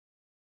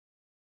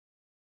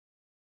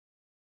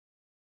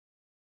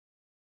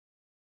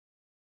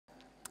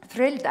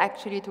thrilled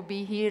actually to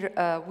be here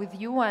with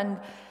you. And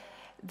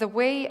the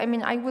way, I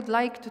mean, I would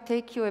like to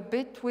take you a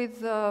bit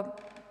with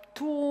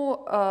two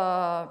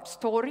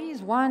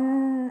stories.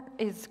 One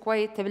is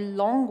quite a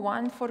long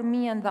one for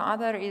me, and the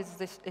other is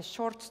a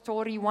short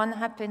story. One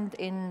happened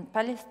in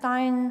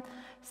Palestine,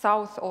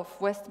 south of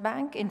West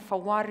Bank, in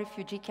Fawar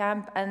refugee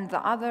camp, and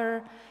the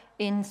other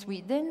in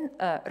Sweden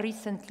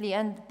recently.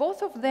 And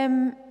both of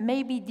them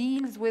maybe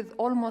deals with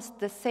almost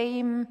the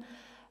same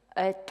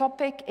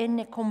topic in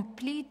a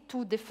complete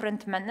two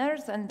different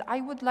manners, and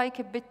I would like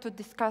a bit to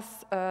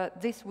discuss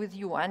this with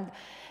you. And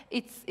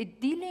it's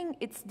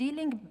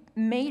dealing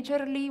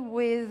majorly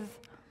with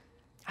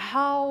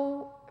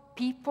how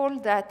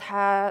people that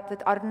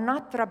are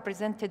not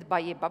represented by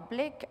a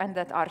public and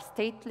that are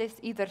stateless,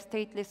 either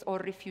stateless or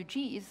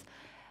refugees,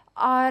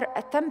 are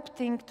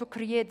attempting to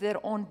create their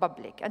own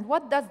public. And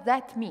what does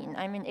that mean?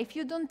 I mean, if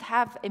you don't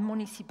have a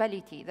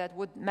municipality that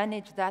would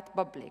manage that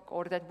public,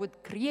 or that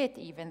would create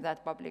even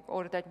that public,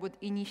 or that would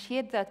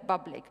initiate that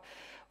public,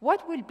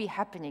 what will be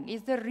happening?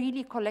 Is there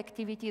really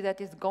collectivity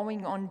that is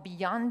going on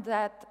beyond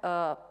that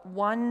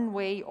one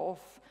way of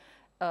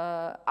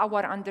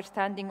our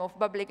understanding of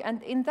public?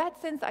 And in that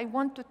sense, I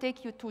want to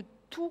take you to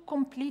two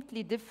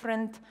completely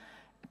different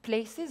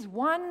places.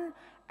 One,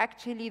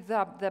 actually,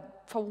 the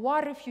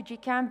Fawar refugee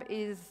camp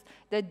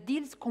that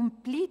deals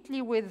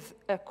completely with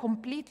a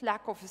complete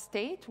lack of a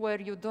state,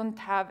 where you don't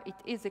have, it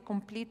is a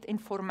complete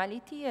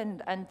informality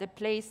and a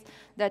place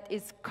that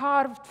is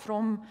carved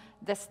from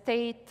the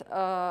state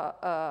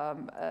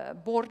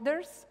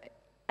borders.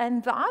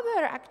 And the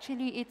other,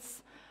 actually,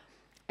 it's,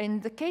 in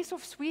the case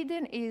of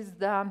Sweden, is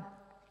the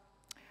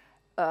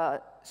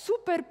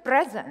super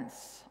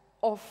presence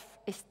of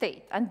a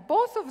state. And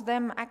both of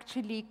them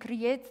actually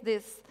create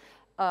this,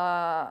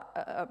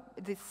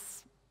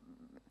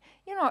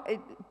 it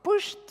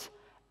pushed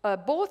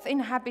both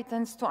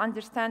inhabitants to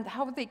understand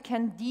how they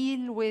can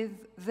deal with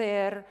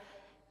their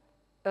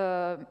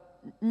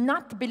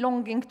not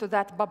belonging to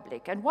that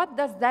public. And what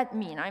does that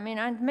mean? I mean,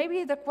 and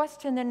maybe the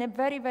question in a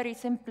very, very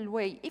simple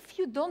way, if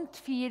you don't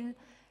feel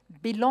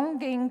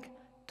belonging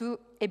to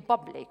a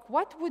public,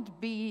 what would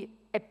be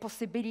a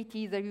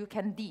possibility that you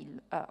can deal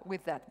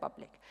with that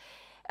public?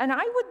 And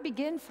I would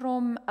begin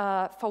from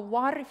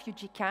Fawar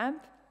refugee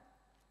camp.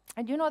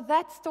 And you know,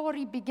 that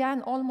story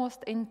began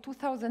almost in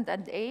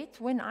 2008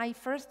 when I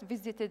first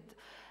visited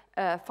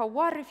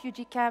Fawar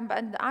refugee camp,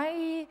 and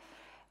I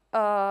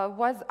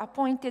was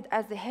appointed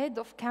as the head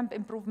of camp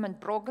improvement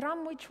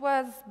program, which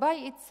was by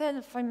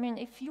itself, I mean,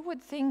 if you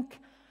would think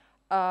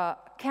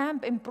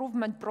camp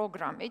improvement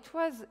program, it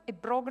was a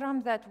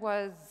program that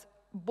was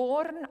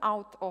born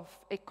out of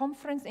a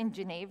conference in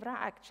Geneva,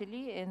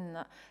 actually, in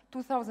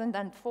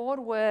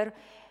 2004, where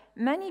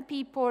many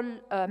people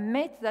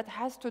met that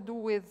has to do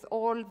with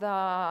all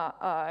the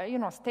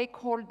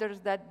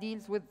stakeholders that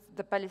deals with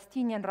the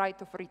Palestinian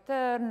right of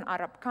return,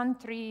 Arab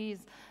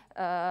countries,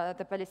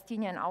 the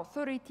Palestinian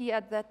Authority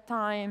at that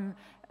time,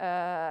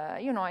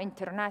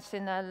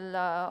 international,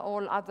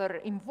 all other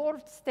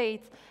involved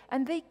states.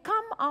 And they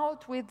come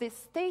out with this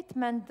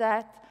statement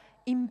that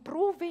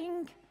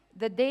improving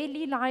the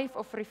daily life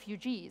of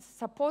refugees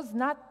supposed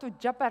not to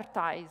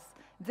jeopardize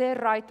their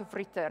right of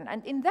return.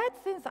 And in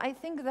that sense, I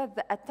think that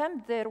the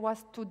attempt there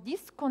was to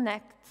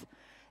disconnect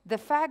the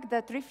fact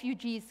that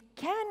refugees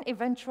can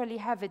eventually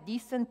have a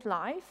decent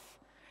life,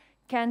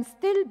 can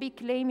still be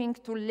claiming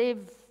to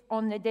live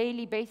on a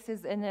daily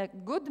basis in a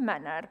good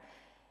manner.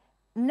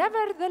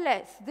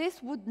 Nevertheless,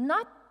 this would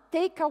not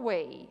take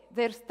away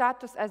their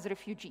status as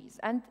refugees.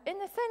 And in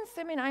a sense,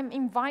 I mean, I'm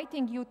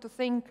inviting you to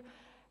think,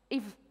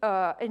 if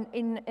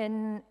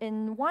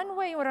in one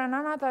way or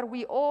another,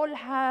 we all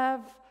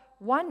have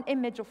one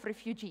image of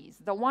refugees,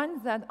 the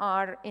ones that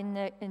are in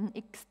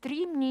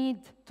extreme need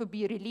to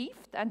be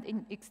relieved and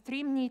in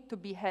extreme need to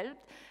be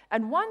helped.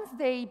 And once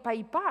they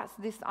bypass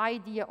this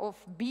idea of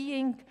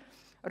being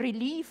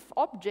relief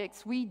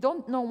objects, we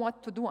don't know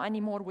what to do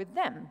anymore with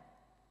them.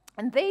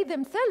 And they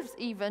themselves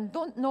even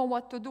don't know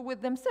what to do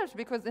with themselves,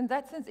 because in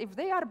that sense, if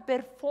they are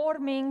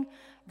performing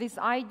this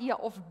idea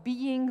of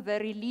being the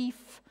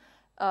relief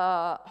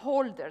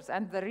holders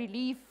and the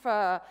relief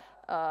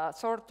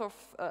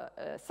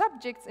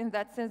subjects in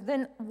that sense,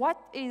 then what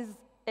is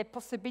a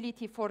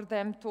possibility for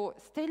them to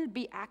still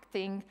be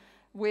acting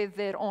with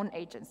their own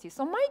agency?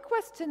 So my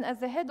question as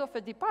the head of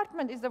a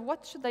department is that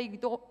what should I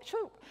do?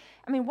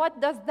 I mean,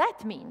 what does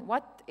that mean?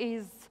 What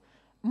is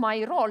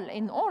my role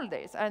in all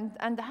this?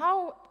 And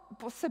how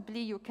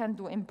possibly you can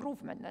do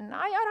improvement? And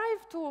I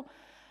arrived to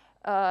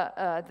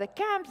the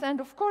camps,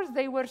 and of course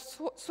they were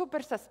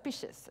super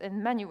suspicious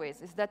in many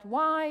ways. Is that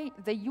why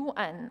the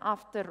UN,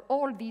 after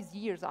all these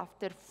years,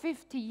 after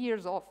 50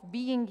 years of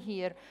being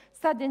here,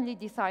 suddenly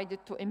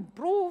decided to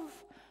improve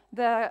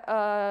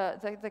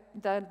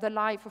the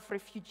life of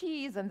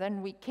refugees? And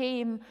then we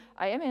came,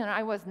 I mean,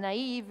 I was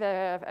naive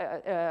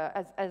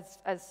as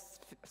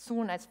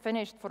soon as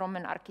finished from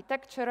an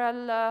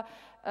architectural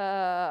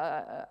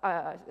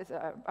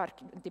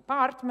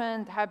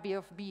department, happy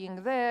of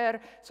being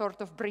there,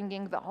 sort of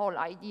bringing the whole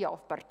idea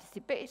of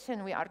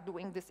participation. We are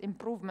doing this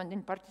improvement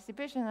in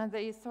participation, and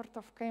they sort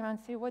of came and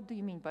say, what do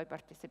you mean by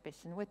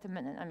participation? Wait a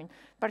minute, I mean,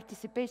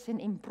 participation,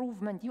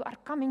 improvement, you are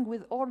coming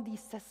with all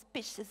these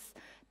suspicious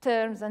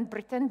terms and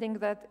pretending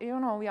that, you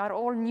know, we are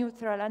all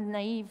neutral and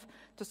naive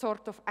to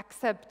sort of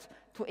accept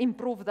to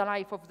improve the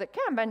life of the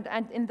camp.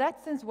 And in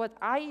that sense, what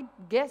I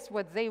guess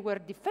what they were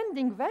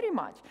defending very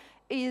much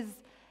is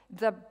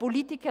the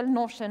political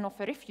notion of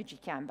a refugee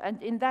camp.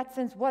 And in that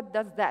sense, what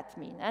does that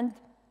mean? And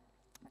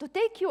to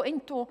take you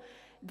into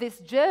this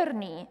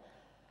journey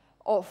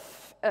of,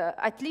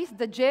 at least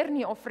the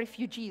journey of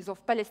refugees,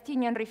 of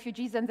Palestinian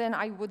refugees, and then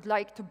I would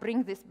like to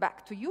bring this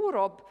back to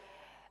Europe.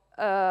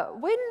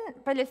 When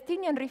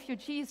Palestinian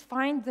refugees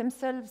find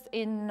themselves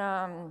in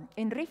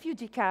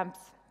refugee camps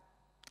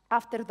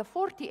after the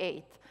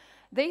 48,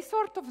 they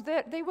sort of,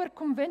 they were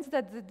convinced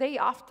that the day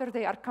after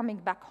they are coming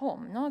back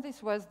home. No,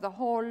 this was the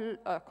whole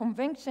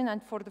convention,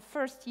 and for the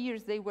first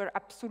years they were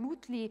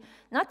absolutely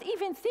not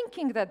even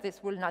thinking that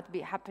this will not be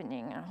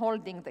happening, and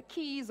holding the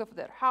keys of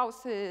their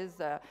houses,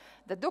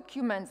 the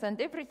documents and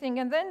everything.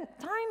 And then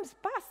times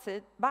passed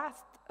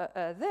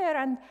there,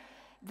 and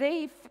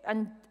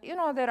you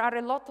know, there are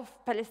a lot of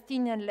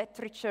Palestinian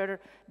literature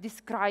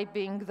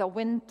describing the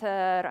winter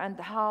and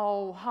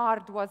how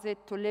hard was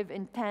it to live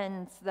in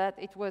tents, that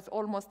it was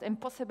almost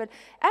impossible,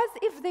 as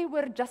if they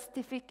were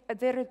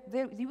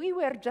we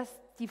were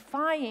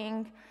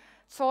justifying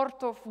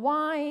sort of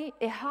why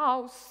a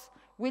house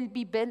will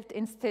be built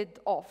instead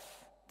of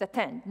the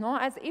tent, no?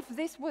 As if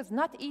this was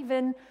not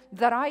even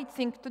the right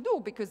thing to do,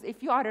 because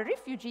if you are a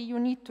refugee, you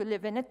need to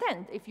live in a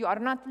tent. If you are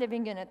not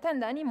living in a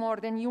tent anymore,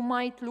 then you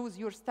might lose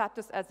your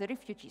status as a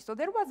refugee. So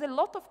there was a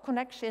lot of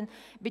connection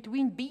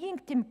between being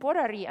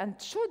temporary and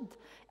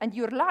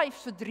your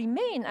life should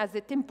remain as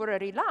a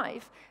temporary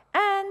life,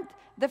 and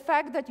the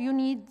fact that you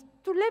need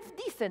to live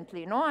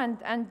decently, no?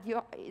 And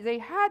they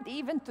had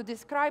even to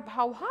describe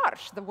how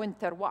harsh the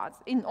winter was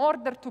in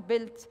order to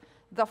build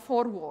the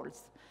 4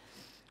 walls.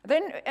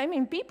 Then, I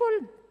mean, people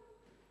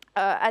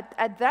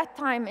at that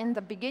time, in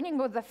the beginning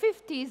of the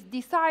 50s,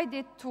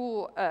 decided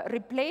to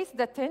replace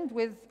the tent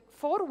with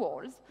 4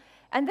 walls,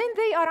 and then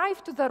they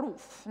arrived to the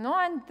roof. No?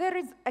 And there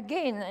is,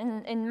 again,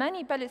 in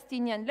many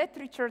Palestinian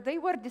literature, they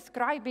were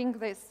describing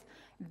this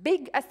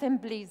big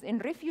assemblies in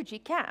refugee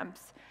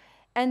camps,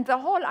 and the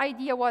whole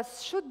idea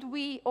was, should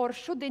we or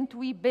shouldn't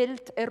we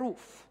build a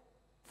roof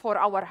for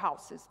our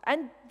houses?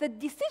 And the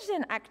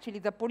decision, actually,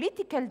 the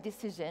political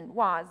decision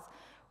was,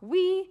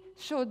 we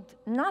should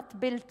not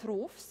build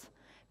roofs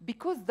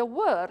because the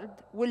world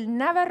will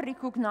never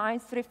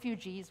recognize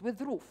refugees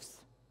with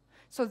roofs.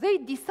 So they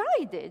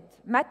decided,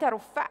 matter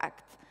of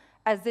fact,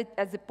 as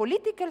a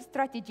political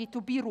strategy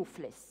to be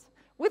roofless,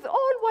 with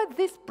all what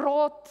this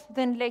brought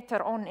then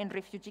later on in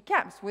refugee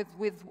camps,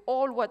 with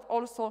all what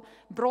also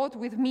brought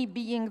with me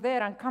being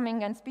there and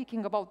coming and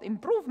speaking about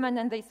improvement,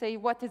 and they say,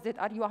 what is it,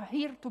 are you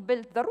here to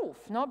build the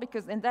roof? No,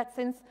 because in that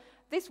sense,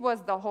 this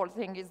was the whole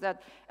thing, is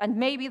that, and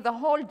maybe the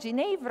whole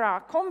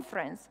Geneva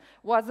conference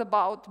was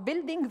about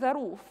building the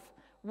roof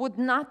would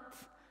not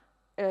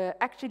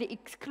actually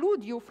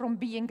exclude you from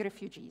being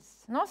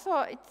refugees. No?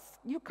 So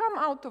you come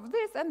out of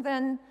this, and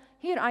then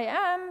here I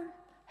am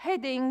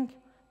heading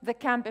the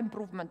camp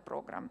improvement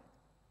program.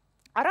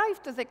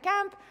 Arrived to the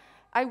camp,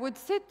 I would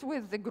sit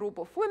with a group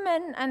of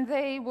women, and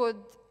they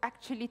would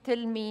actually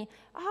tell me,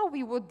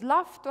 we would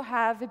love to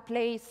have a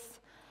place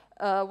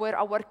where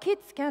our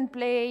kids can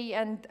play,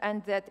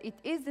 and that it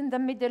is in the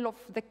middle of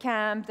the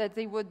camp, that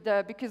they would,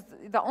 because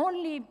the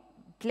only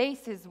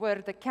places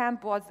where the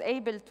camp was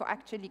able to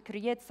actually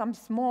create some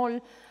small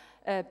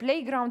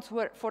playgrounds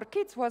for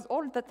kids was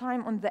all the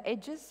time on the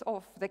edges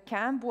of the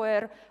camp,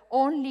 where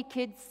only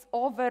kids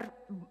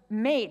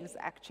males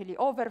actually,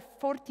 over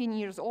 14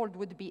 years old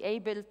would be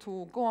able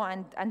to go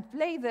and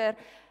play there.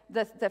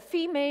 The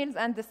females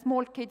and the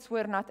small kids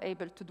were not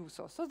able to do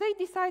so. So they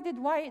decided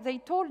they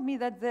told me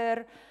that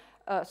their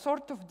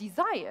sort of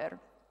desire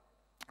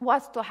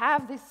was to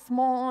have this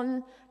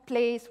small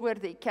place where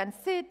they can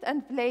sit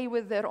and play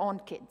with their own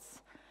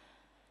kids.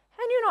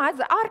 And you know, as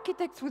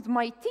architects with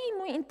my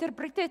team, we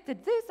interpreted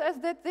this as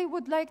that they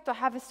would like to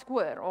have a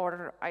square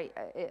or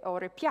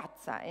a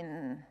piazza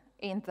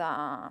in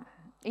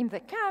the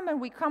camp, and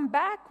we come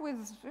back with,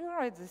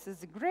 this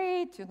is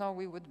great,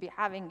 we would be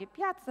having a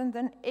piazza, and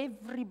then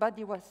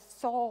everybody was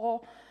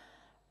so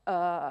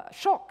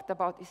shocked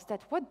about is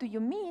that, what do you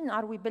mean?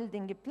 Are we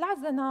building a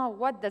plaza now?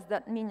 What does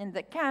that mean in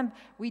the camp?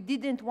 We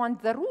didn't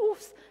want the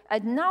roofs,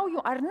 and now you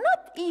are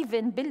not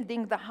even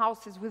building the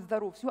houses with the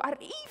roofs. You are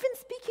even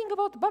speaking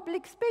about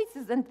public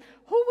spaces, and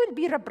who will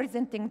be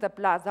representing the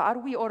plaza? Are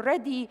we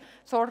already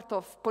sort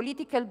of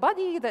political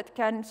body that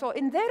can, so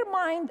in their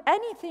mind,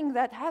 anything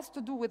that has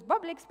to do with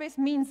public space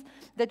means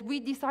that we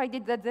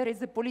decided that there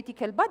is a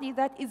political body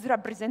that is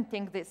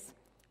representing this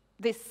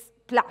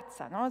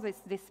plaza, no?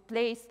 This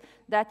place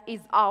that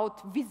is out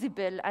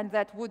visible and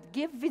that would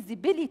give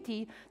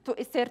visibility to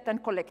a certain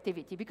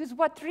collectivity. Because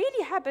what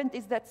really happened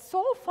is that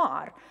so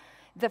far,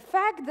 the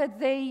fact that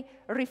they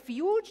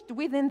refuged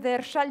within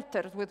their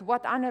shelters, with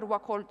what UNRWA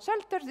called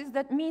shelters, is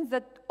that means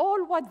that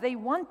all what they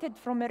wanted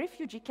from a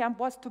refugee camp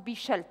was to be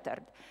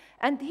sheltered.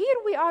 And here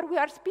we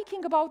are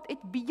speaking about it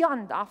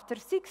beyond, after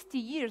 60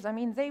 years. I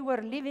mean, they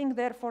were living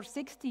there for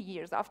 60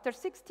 years. After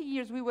 60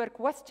 years, we were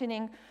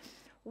questioning,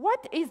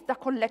 what is the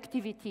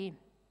collectivity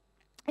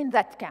in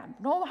that camp?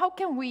 No, how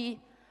can we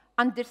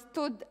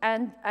understood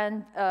and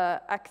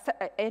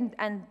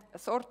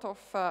sort of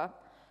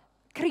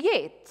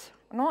create,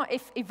 no,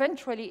 if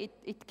eventually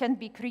it can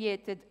be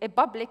created, a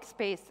public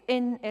space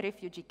in a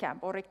refugee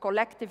camp, or a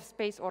collective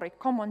space, or a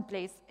common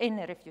place in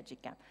a refugee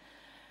camp.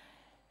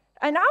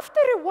 And after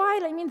a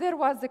while, I mean, there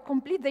was a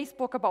complete, they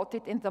spoke about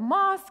it in the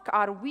mosque,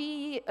 are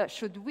we,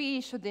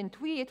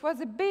 shouldn't we? It was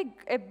a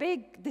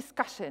big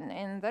discussion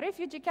in the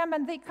refugee camp,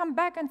 and they come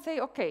back and say,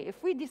 okay,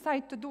 if we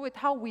decide to do it,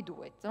 how we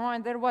do it? You know,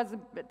 and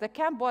the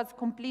camp was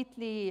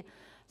completely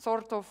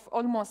sort of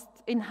almost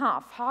in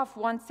half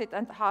wanted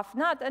and half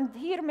not. And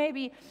here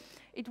maybe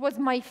it was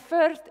my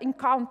first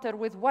encounter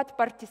with what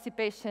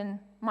participation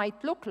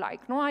might look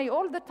like. No, I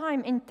all the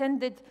time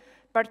intended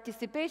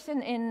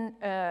participation in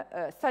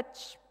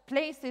such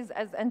places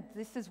as, and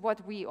this is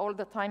what we all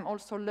the time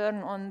also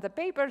learn on the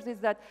papers, is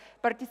that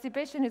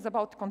participation is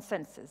about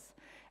consensus.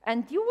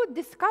 And you would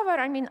discover,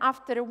 I mean,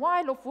 after a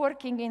while of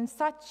working in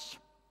such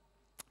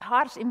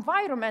harsh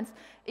environments,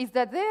 is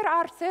that there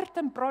are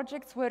certain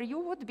projects where you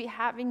would be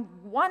having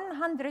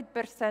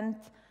 100%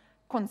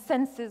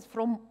 consensus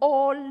from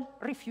all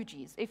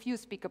refugees. If you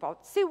speak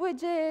about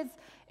sewages,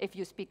 if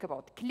you speak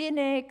about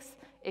clinics,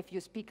 if you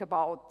speak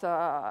about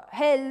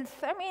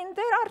health, I mean,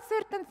 there are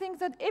certain things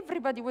that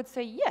everybody would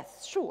say,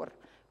 yes, sure,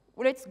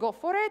 let's go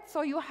for it.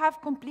 So you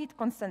have complete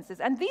consensus.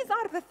 And these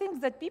are the things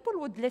that people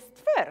would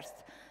list first,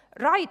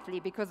 rightly,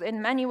 because in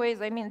many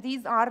ways, I mean,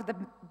 these are the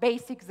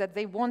basics that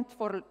they want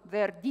for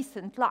their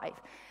decent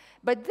life.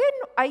 But then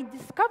I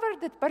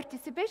discovered that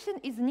participation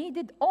is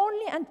needed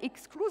only and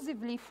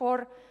exclusively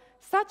for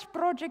such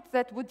projects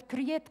that would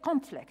create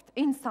conflict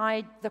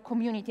inside the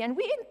community. And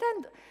we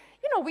intend,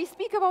 you know, we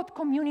speak about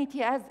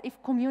community as if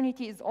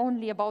community is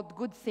only about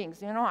good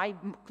things. You know, I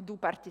do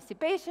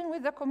participation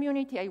with the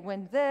community, I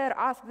went there,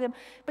 asked them,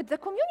 but the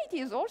community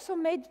is also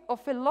made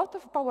of a lot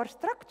of power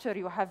structure.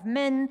 You have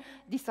men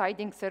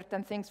deciding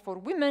certain things for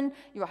women,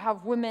 you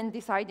have women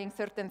deciding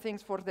certain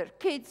things for their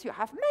kids, you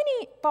have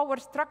many power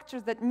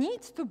structures that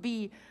needs to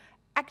be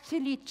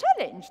actually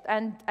challenged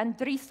and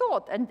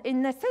rethought, and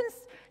in a sense,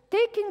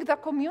 taking the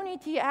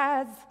community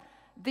as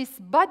this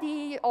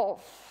body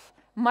of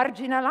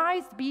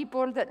marginalized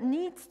people that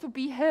needs to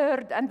be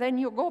heard, and then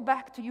you go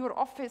back to your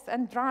office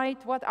and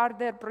write what are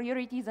their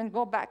priorities and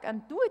go back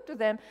and do it to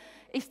them,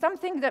 is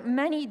something that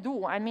many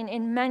do, I mean,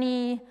 in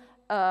many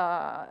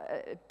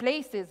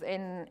places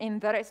in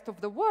the rest of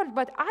the world.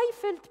 But I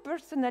felt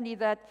personally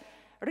that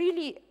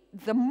really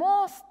the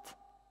most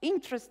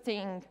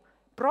interesting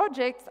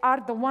projects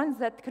are the ones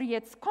that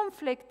creates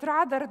conflict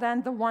rather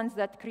than the ones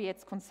that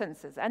creates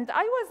consensus. And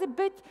I was a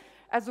bit,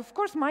 as of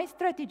course my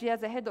strategy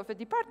as a head of a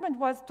department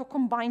was to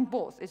combine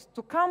both, is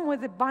to come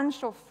with a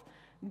bunch of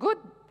good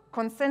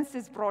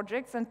consensus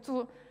projects and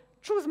to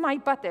choose my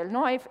battle.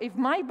 No, if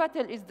my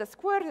battle is the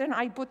square, then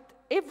I put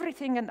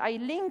everything and I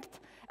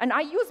linked and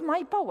I use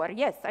my power.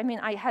 Yes, I mean,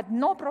 I had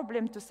no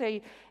problem to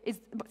say,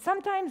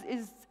 sometimes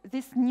is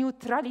this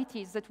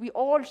neutrality, is that we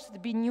all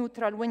should be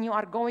neutral when you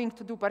are going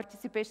to do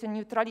participation.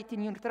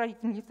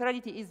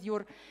 Neutrality is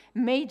your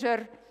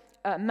major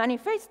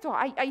manifesto.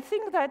 I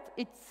think that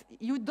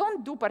you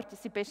don't do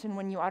participation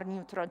when you are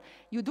neutral.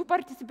 You do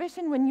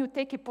participation when you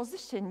take a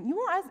position,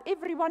 you as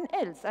everyone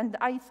else. And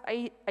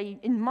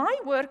in my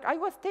work, I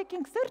was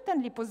taking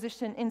certainly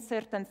position in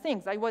certain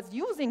things. I was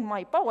using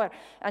my power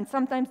and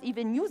sometimes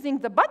even using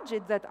the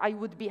budget that I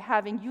would be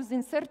having,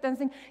 using certain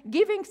things,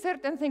 giving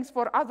certain things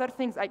for other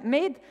things. I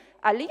made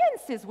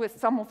alliances with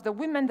some of the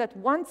women that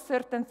want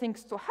certain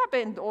things to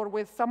happen, or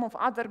with some of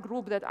other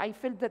group that I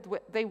felt that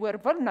they were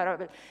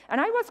vulnerable.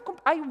 And I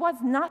was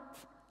not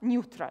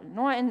neutral.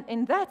 No? And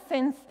in that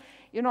sense,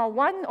 you know,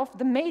 one of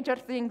the major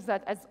things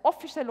that as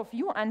official of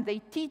UN they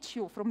teach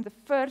you from the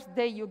first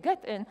day you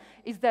get in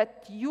is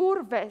that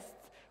your best,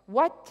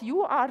 what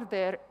you are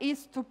there,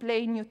 is to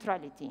play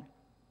neutrality.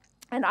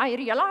 And I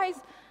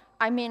realized,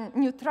 I mean,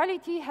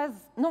 neutrality has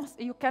no,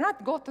 you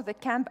cannot go to the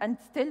camp and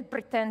still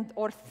pretend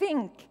or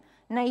think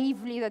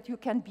naively that you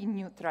can be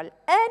neutral.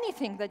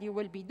 Anything that you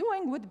will be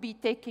doing would be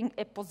taking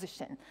a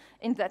position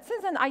in that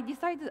sense. And I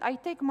decided I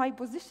take my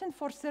position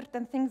for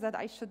certain things that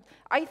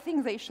I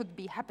think they should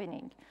be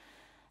happening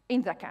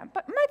in the camp.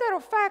 But matter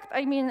of fact,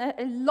 I mean,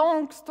 a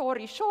long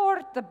story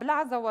short, the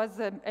plaza was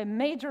a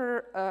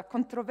major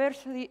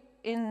controversy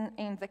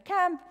in the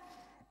camp.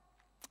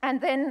 And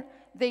then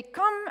they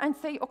come and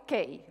say,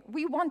 okay,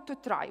 we want to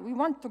try. We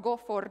want to go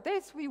for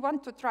this. We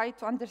want to try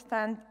to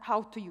understand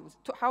how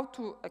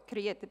to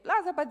create the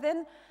plaza. But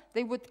then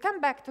they would come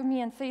back to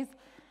me and say,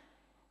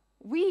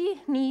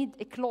 we need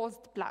a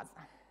closed plaza.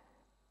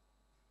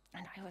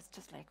 And I was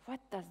just like, what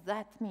does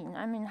that mean?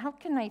 I mean, how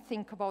can I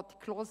think about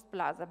a closed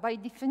plaza? By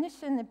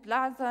definition, a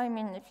plaza, I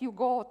mean, if you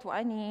go to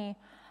any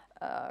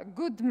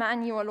good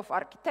manual of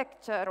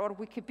architecture or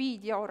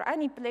Wikipedia or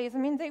any place, I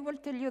mean, they will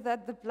tell you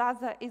that the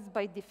plaza is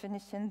by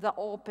definition the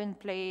open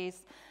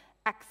place,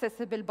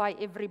 accessible by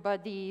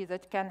everybody,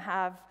 that can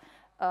have,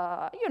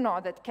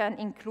 that can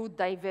include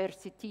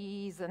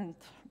diversities and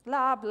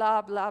blah,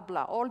 blah, blah,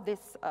 blah. All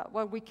this,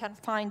 what we can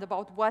find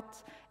about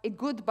what a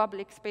good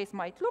public space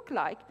might look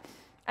like.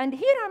 And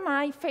here am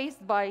I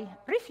faced by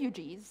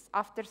refugees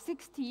after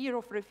 60 years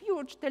of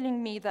refuge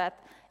telling me that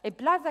a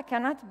plaza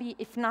cannot be,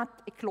 if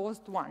not a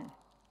closed one.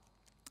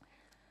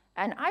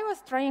 And I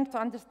was trying to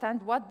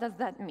understand what does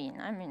that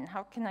mean? I mean,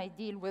 how can I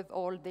deal with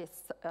all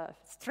these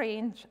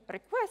strange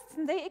requests?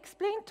 And they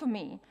explained to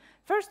me.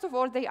 First of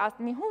all, they asked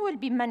me, who will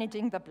be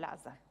managing the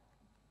plaza?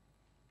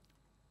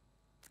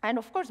 And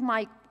of course,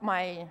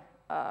 my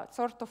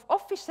sort of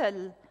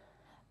official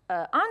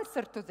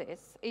answer to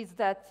this is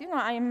that,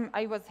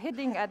 I was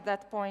heading at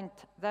that point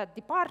that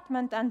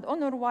department, and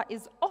UNRWA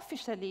is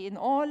officially in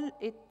all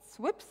its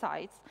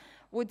websites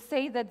would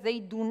say that they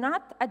do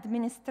not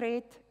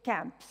administrate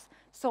camps.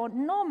 So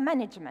no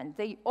management,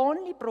 they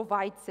only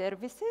provide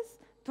services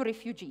to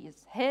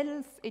refugees,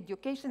 health,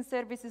 education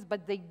services,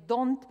 but they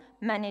don't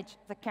manage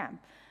the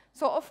camp.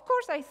 So of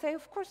course I say,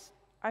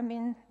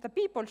 the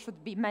people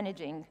should be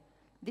managing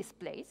this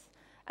place.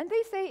 And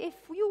they say, if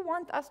you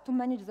want us to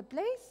manage the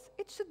place,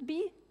 it should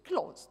be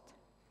closed.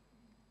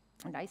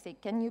 And I say,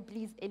 can you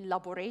please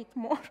elaborate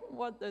more?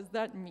 What does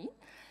that mean?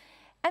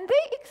 And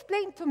they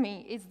explained to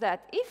me is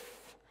that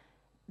if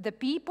the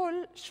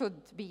people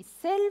should be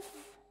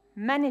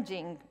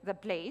self-managing the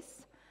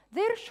place,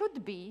 there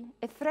should be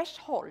a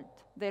threshold.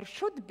 There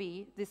should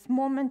be this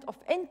moment of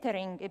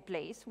entering a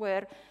place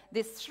where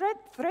this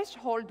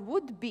threshold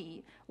would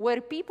be where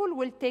people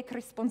will take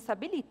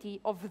responsibility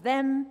of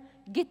them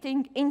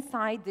getting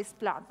inside this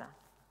plaza.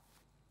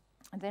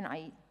 And then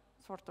I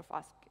sort of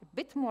asked a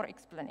bit more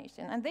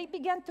explanation, and they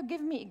began to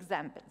give me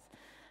examples.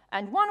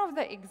 And one of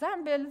the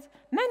examples,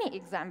 many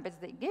examples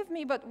they give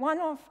me, but one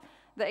of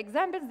the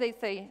examples they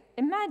say,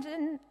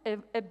 imagine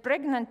a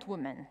pregnant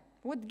woman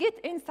would get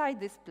inside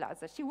this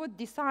plaza. She would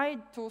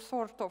decide to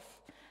sort of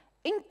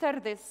enter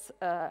this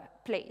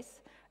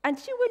place, and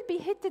she will be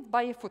hit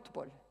by a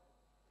football.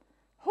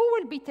 Who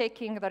will be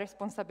taking the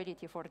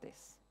responsibility for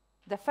this?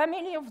 The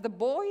family of the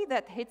boy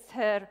that hits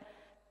her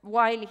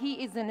while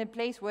he is in a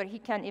place where he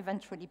can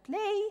eventually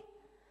play,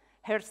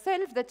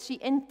 herself that she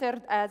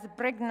entered as a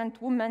pregnant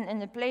woman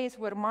in a place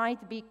where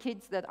might be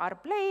kids that are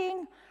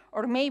playing,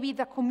 or maybe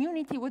the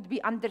community would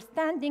be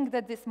understanding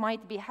that this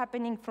might be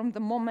happening from the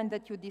moment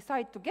that you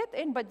decide to get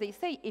in, but they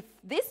say if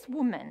this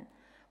woman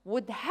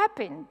would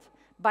happen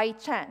by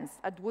chance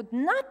and would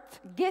not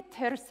get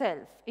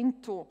herself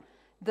into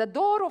the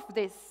door of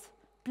this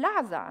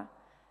plaza,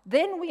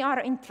 then we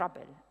are in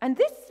trouble. And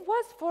this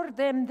was for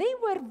them, they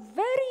were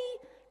very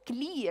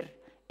clear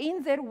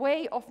in their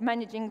way of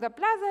managing the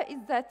plaza,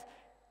 is that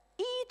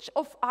each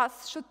of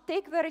us should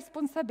take the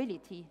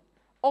responsibility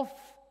of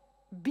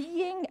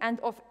being and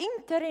of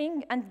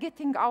entering and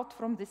getting out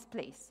from this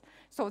place.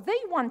 So they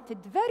wanted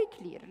very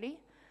clearly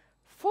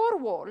 4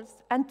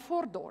 walls and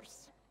 4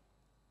 doors.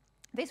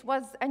 This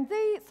was, and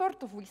they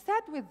sort of, we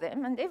sat with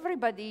them, and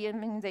everybody,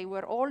 they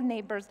were all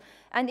neighbors,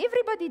 and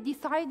everybody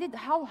decided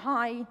how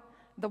high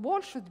the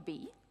wall should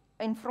be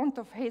in front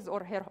of his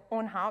or her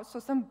own house. So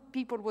some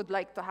people would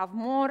like to have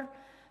more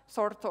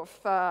sort of,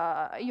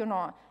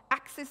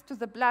 access to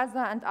the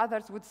plaza, and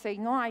others would say,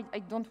 no, I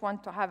don't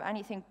want to have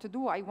anything to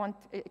do. I want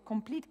a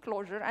complete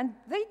closure. And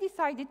they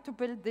decided to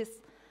build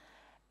this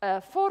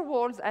 4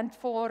 walls and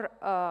 4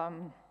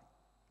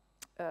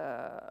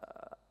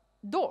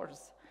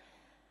 doors.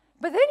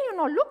 But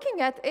then,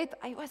 looking at it,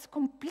 I was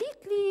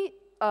completely,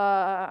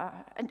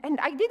 and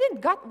I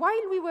didn't got,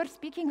 while we were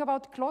speaking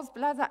about closed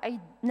plaza, I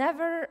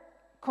never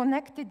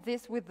connected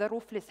this with the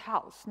roofless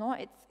house. No,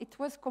 it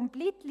was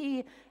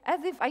completely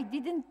as if I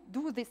didn't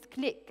do this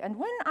click. And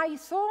when I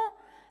saw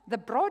the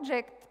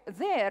project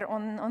there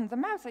on the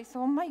maps, I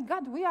saw, oh my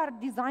God, we are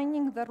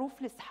designing the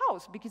roofless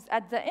house, because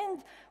at the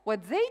end,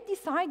 what they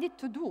decided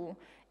to do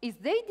is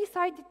they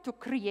decided to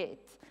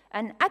create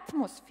an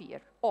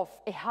atmosphere of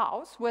a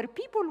house where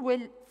people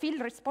will feel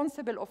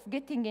responsible of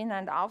getting in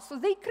and out. So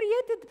they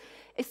created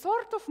a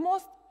sort of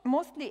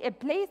mostly a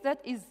place that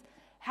is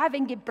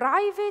having a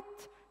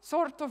private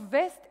sort of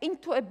vest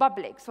into a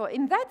public. So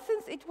in that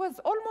sense, it was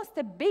almost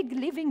a big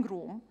living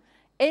room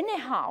in a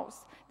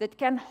house that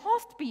can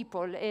host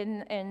people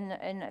in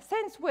a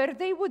sense where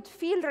they would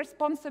feel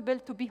responsible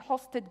to be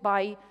hosted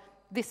by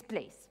this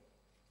place.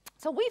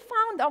 So we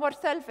found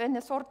ourselves in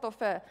a sort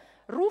of a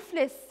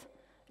roofless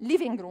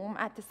living room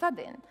at a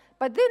sudden.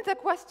 But then the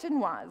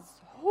question was,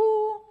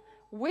 who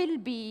will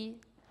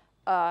be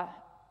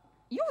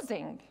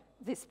using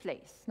this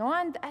place? No?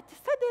 And at a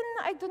sudden,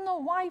 I don't know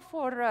why,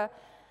 for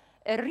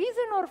a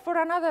reason or for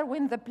another,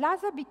 when the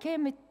plaza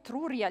became a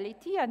true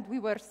reality and we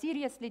were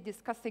seriously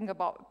discussing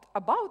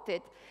about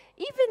it,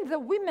 even the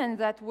women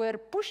that were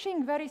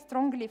pushing very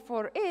strongly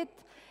for it,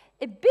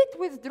 a bit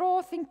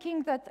withdraw,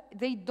 thinking that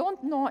they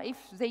don't know if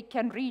they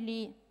can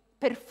really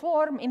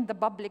perform in the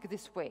public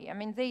this way. I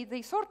mean,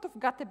 they sort of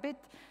got a bit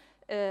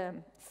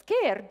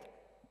scared.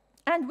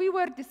 And we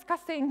were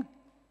discussing,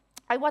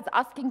 I was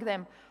asking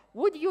them,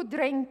 would you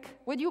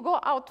go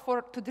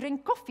out to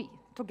drink coffee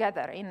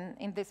together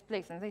in this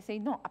place? And they say,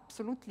 no,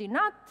 absolutely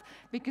not,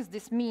 because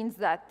this means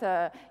that,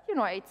 that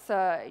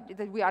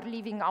we are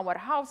leaving our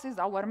houses,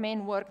 our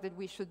main work that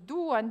we should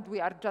do, and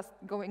we are just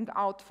going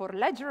out for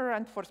leisure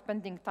and for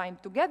spending time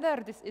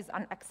together. This is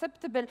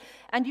unacceptable.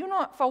 And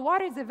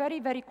Fawar is a very,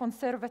 very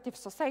conservative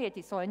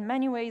society. So in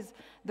many ways,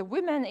 the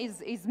women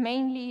is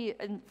mainly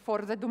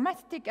for the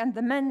domestic, and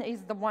the men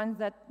is the ones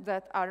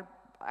that are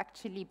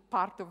actually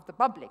part of the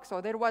public. So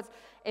there was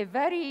a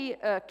very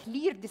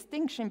clear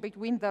distinction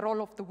between the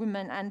role of the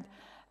women and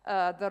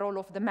the role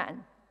of the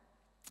man.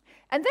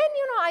 And then,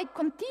 I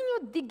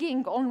continued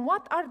digging on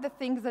what are the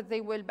things that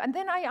they will, and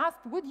then I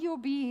asked, would you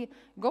be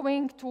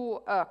going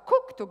to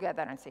cook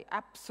together? And say,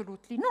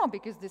 absolutely no,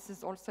 because this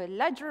is also a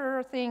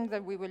leisure thing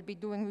that we will be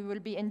doing, we will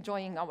be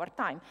enjoying our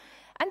time.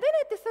 And then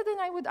at the sudden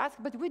I would ask,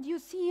 but would you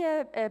see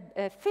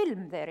a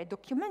film there, a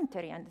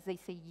documentary? And they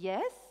say,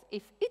 yes,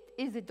 if it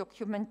is a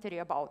documentary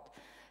about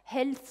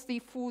healthy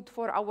food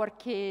for our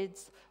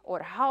kids,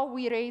 or how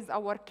we raise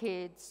our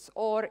kids,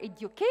 or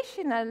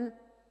educational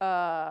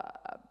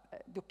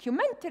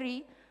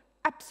documentary,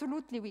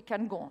 absolutely we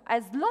can go.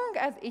 As long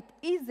as it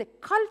is a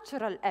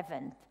cultural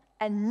event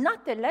and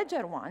not a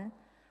leisure one,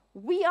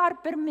 we are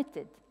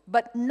permitted,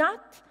 but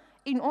not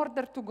in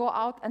order to go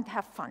out and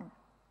have fun.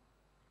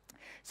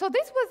 So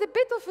this was a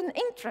bit of an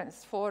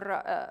entrance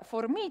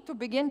for me to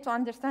begin to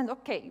understand,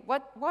 okay,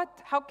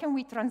 how can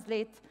we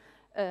translate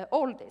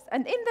all this?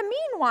 And in the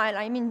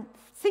meanwhile,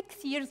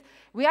 6 years,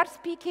 we are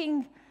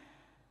speaking,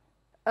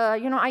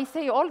 I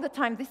say all the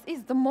time, this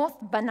is the most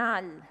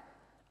banal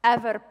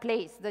ever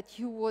place that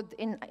you would,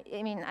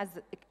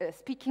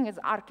 speaking as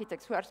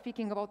architects, we are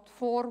speaking about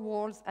 4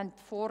 walls and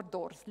 4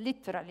 doors,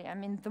 literally.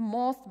 The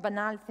most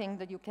banal thing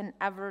that you can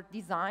ever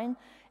design.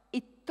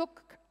 It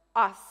took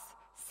us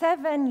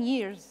 7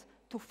 years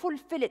to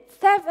fulfill it,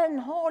 7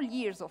 whole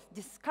years of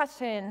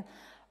discussion,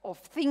 of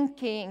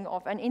thinking,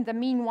 and in the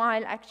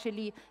meanwhile,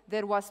 actually,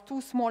 there was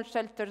 2 small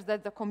shelters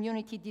that the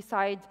community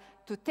decided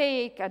to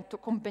take and to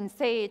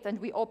compensate, and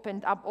we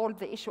opened up all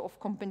the issue of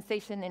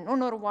compensation in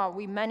UNRWA.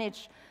 We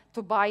managed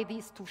to buy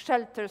these 2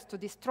 shelters, to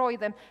destroy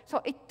them.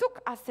 So it took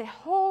us a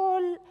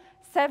whole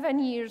 7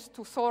 years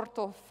to sort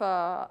of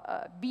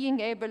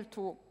being able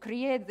to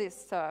create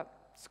this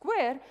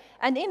square,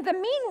 and in the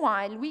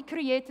meanwhile, we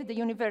created a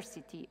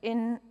university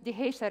in the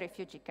Haitian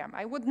refugee camp.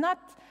 I would not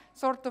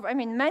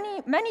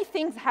many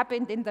things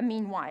happened in the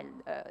meanwhile,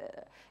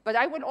 but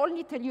I will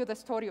only tell you the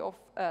story of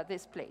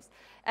this place.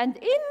 And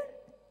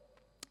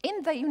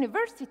in the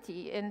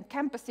university, in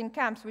Campus in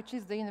Camps, which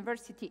is the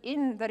university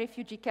in the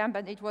refugee camp,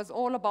 and it was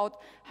all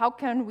about how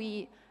can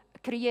we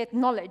create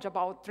knowledge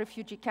about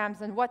refugee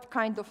camps and what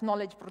kind of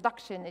knowledge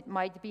production it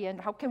might be, and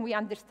how can we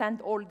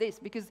understand all this?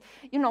 Because,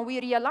 we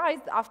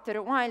realized after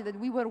a while that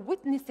we were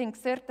witnessing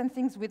certain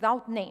things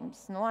without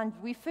names, and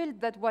we felt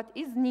that what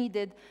is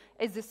needed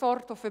is a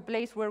sort of a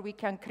place where we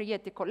can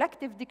create a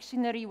collective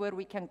dictionary, where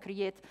we can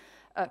create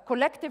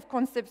collective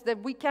concepts, that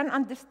we can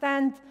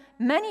understand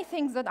many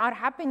things that are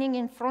happening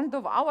in front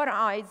of our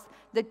eyes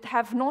that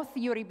have no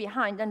theory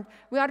behind. And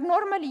we are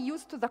normally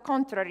used to the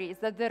contrary, is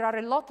that there are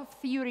a lot of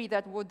theory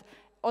that would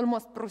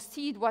almost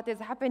precede what is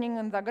happening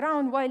on the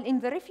ground, while in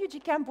the refugee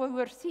camp we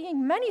were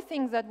seeing many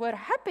things that were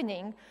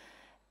happening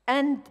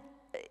and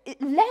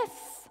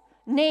less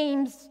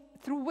names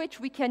through which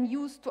we can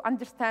use to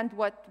understand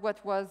what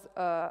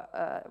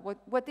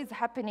is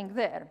happening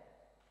there.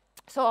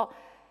 So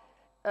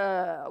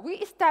we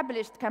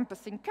established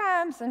Campus in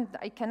Camps, and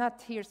I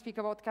cannot here speak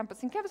about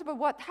Campus in Camps, but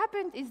what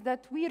happened is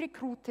that we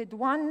recruited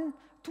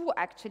 2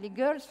 actually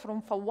girls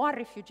from Fawar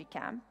refugee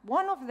camp.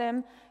 One of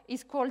them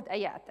is called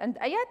Ayat, and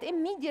Ayat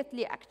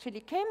immediately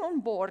actually came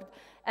on board,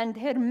 and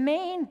her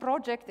main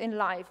project in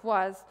life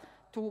was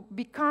to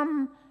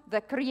become the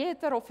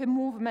creator of a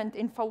movement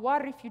in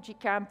Fawar refugee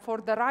camp for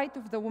the right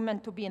of the women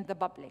to be in the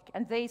public.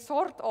 And they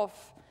sort of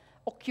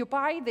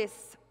occupy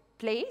this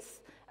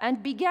place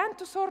and began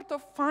to sort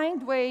of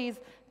find ways,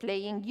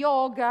 playing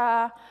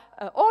yoga,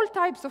 all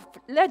types of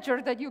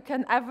leisure that you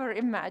can ever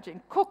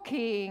imagine,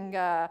 cooking,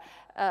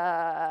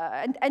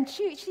 and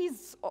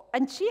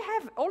she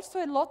have also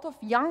a lot of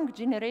young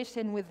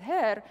generation with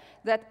her,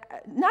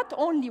 that not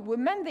only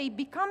women, they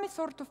become a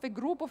sort of a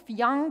group of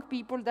young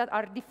people that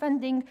are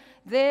defending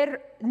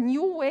their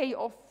new way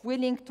of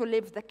willing to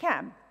live the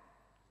camp.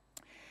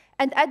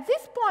 And at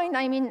this point,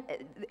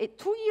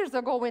 2 years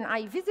ago when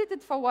I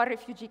visited Fawar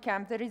refugee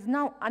camp, there is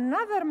now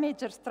another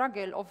major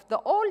struggle of the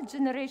old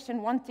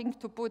generation wanting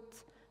to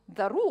put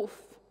the roof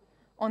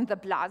on the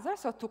plaza,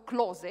 so to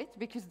close it,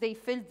 because they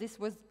felt this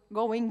was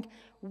going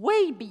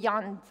way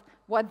beyond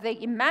what they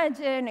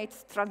imagine.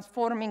 It's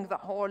transforming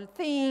the whole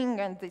thing,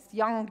 and this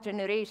young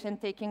generation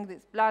taking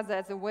this plaza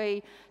as a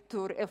way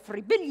of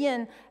rebellion.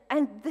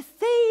 And the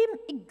same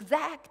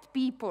exact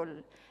people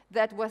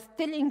that was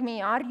telling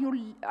me, are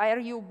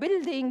you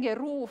building a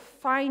roof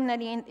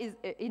finally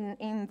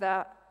in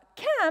the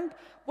camp,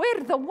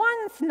 were the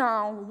ones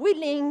now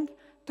willing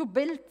to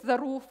build the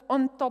roof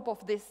on top of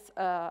this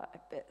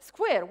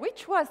square,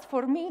 which was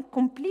for me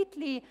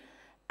completely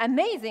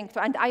amazing.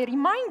 And I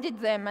reminded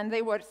them, and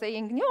they were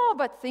saying, no,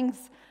 but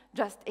things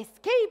just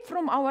escaped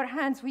from our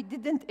hands. We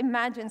didn't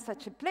imagine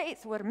such a place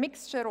where a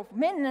mixture of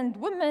men and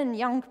women,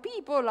 young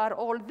people are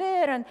all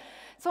there. And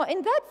so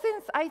in that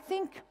sense, I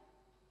think,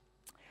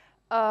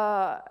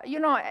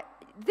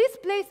 this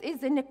place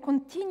is in a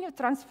continued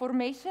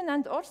transformation,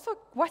 and also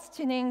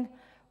questioning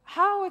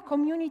how a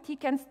community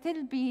can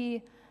still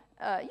be,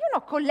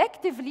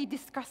 collectively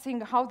discussing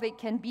how they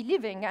can be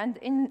living. And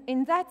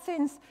in that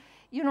sense,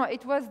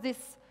 it was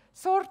this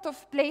sort of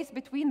place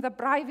between the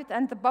private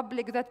and the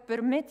public that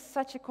permits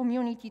such a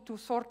community to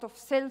sort of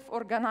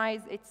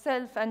self-organize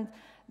itself, and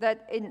that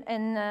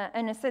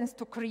in a sense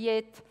to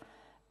create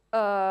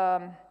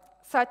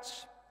such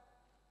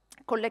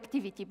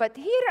collectivity. But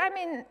here, I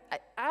mean,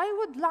 I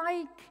would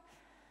like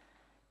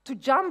to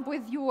jump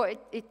with you.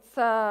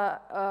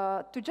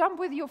 To jump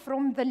with you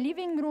from the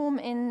living room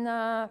in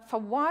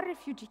Fawar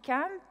refugee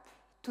camp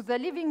to the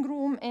living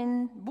room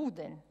in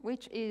Boden,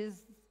 which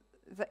is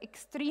the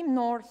extreme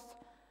north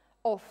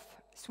of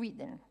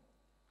Sweden.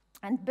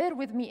 And bear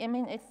with me, I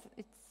mean,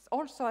 it's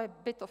also a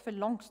bit of a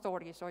long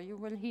story, so you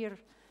will hear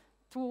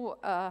two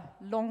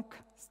long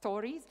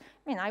stories.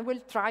 I mean, I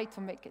will try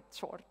to make it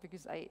short,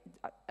 because I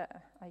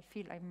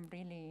feel I'm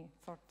really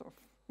sort of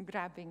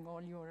grabbing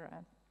all your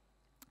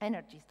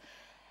energies.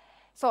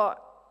 So,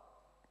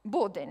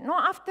 Boden. No,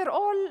 after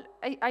all,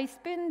 I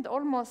spent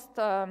almost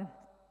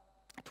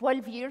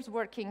 12 years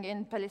working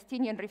in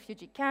Palestinian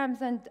refugee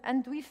camps,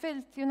 and we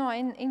felt,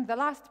 in the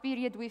last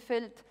period, we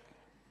felt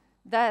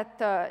that,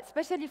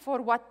 especially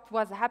for what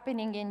was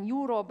happening in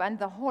Europe and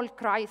the whole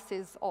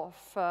crisis of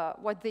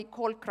what they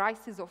call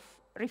crisis of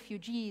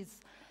refugees,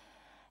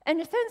 in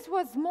a sense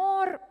was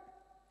more,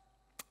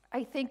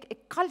 I think, a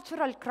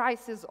cultural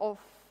crisis of,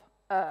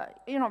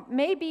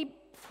 maybe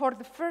for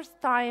the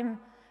first time,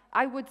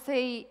 I would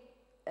say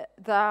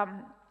the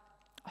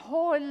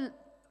whole,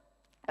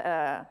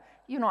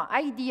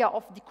 idea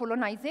of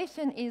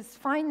decolonization is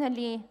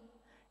finally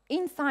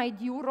inside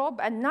Europe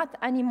and not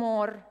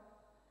anymore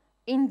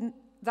in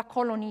the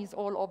colonies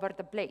all over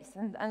the place.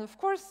 And of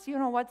course,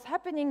 what's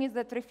happening is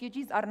that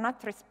refugees are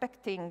not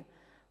respecting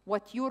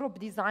what Europe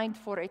designed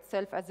for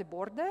itself as a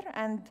border,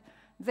 and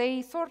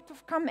they sort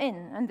of come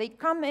in. And they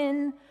come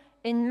in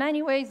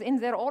many ways in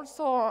their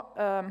also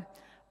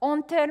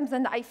own terms.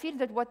 And I feel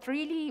that what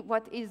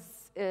is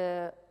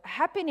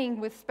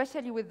happening,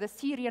 especially with the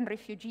Syrian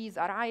refugees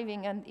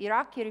arriving and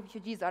Iraqi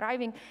refugees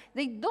arriving,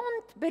 they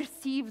don't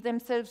perceive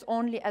themselves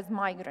only as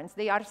migrants.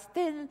 They are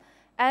still,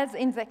 as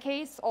in the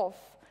case of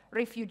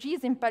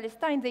refugees in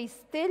Palestine, they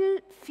still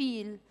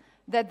feel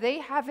that they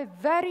have a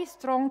very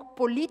strong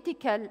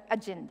political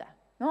agenda.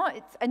 No,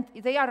 and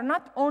they are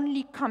not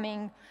only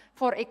coming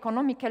for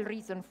economical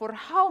reason, for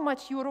how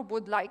much Europe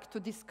would like to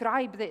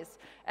describe this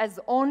as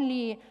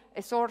only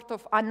a sort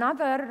of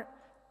another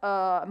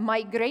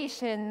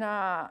migration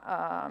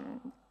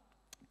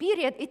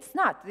period. It's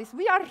not.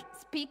 We are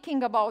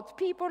speaking about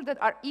people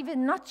that are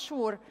even not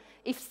sure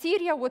if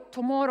Syria would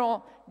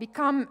tomorrow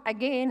become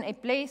again a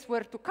place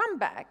where to come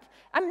back.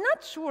 I'm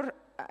not sure.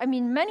 I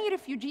mean, many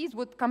refugees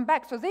would come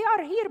back. So they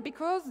are here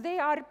because they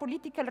are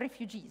political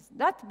refugees,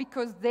 not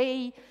because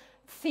they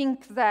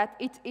think that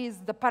it is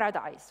the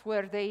paradise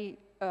where they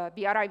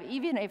be arrived.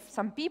 Even if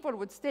some people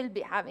would still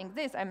be having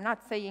this, I'm not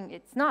saying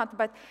it's not.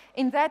 But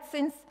in that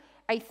sense,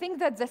 I think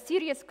that the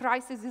serious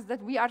crisis is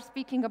that we are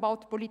speaking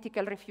about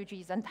political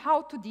refugees and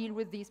how to deal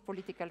with these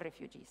political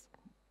refugees.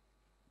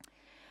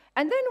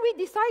 And then we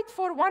decide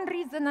for one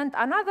reason and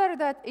another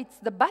that it's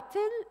the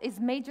battle is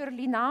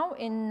majorly now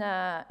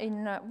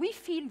we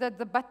feel that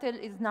the battle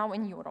is now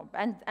in Europe.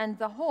 And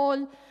the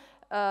whole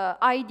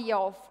idea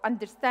of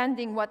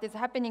understanding what is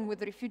happening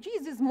with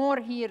refugees is more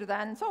here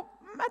than, so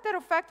matter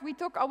of fact, we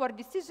took our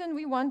decision.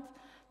 We want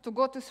to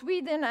go to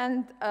Sweden,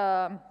 and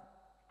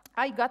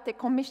I got a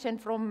commission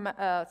from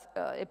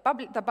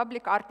the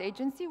Public Art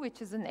Agency,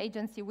 which is an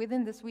agency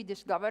within the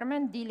Swedish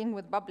government dealing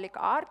with public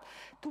art,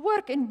 to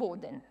work in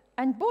Boden.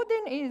 And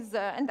Boden is,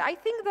 and I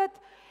think that,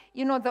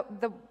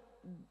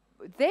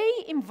 they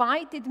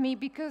invited me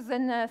because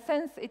in a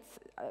sense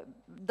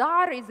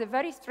DAR is a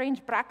very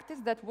strange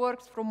practice that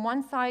works from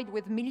one side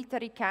with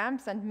military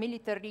camps and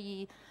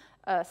military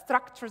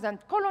structures and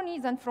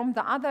colonies, and from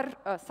the other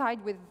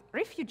side with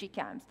refugee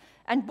camps.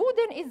 And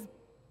Boden is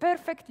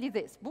perfectly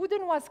this.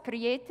 Boden was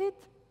created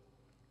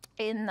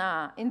in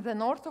the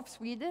north of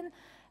Sweden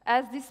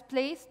as this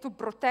place to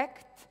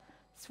protect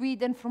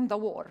Sweden from the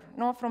war,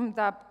 from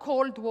the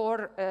Cold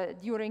War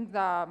during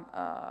the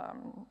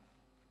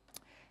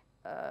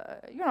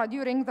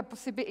during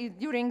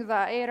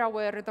the era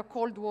where the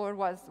Cold War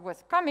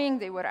was coming,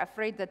 they were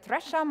afraid that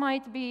Russia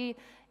might be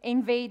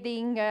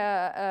invading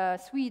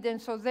Sweden,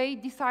 so they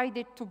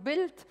decided to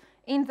build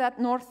in that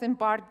northern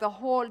part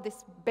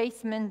this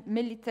basement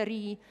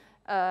military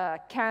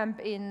camp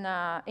in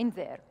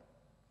there.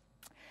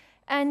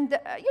 And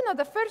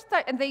the first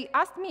time, and they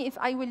asked me if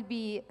I will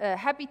be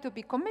happy to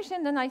be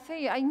commissioned, and I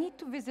say I need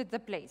to visit the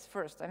place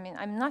first. I mean,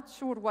 I'm not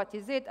sure what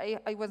is it.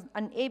 I was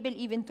unable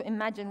even to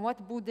imagine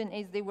what Boden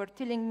is. They were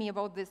telling me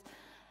about this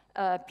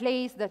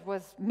place that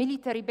was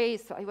military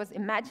base, so I was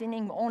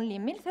imagining only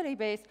military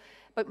base.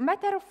 But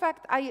matter of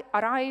fact, I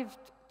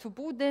arrived to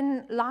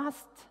Boden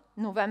last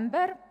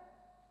November,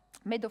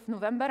 mid of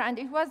November, and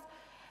it was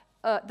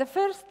the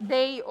first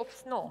day of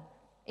snow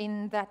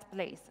in that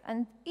place,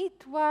 and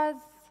it was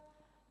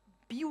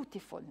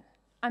beautiful.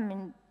 I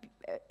mean,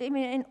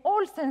 in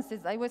all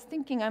senses, I was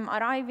thinking I'm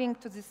arriving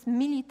to this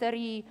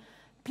military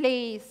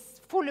place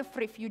full of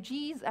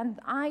refugees, and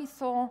I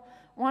saw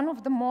one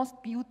of the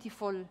most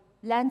beautiful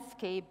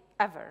landscape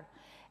ever.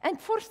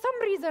 And for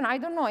some reason, I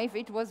don't know if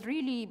it was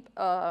really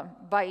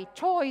by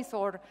choice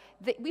or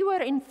we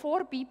were in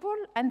 4 people,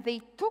 and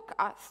they took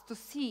us to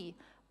see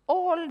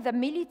all the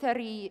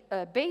military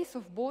base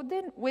of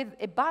Boden with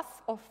a bus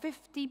of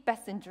 50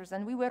 passengers,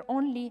 and we were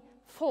only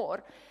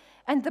 4.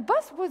 And the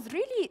bus was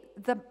really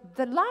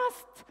the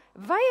last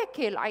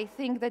vehicle, I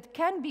think, that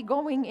can be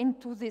going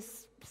into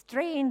this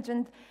strange,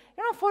 and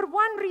for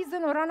one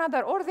reason or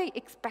another, or they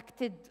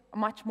expected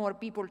much more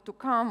people to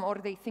come, or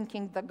they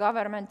thinking the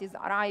government is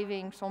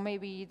arriving, so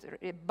maybe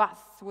a bus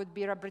would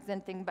be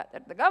representing better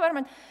the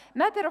government.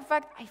 Matter of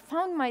fact, I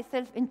found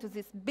myself into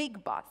this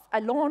big bus,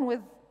 alone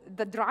with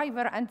the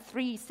driver and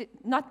 3,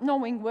 not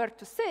knowing where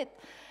to sit,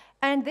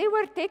 and they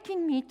were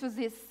taking me to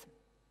this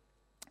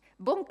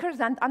bunkers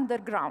and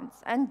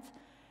undergrounds. And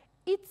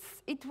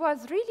it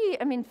was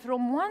really, I mean,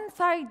 from one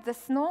side the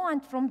snow,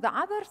 and from the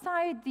other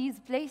side these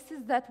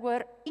places that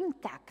were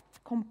intact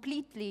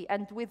completely,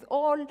 and with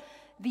all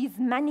these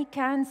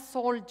mannequin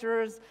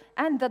soldiers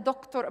and the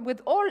doctor,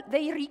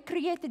 they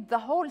recreated the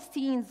whole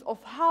scenes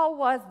of how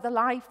was the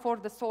life for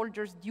the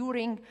soldiers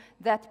during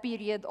that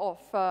period of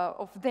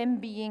them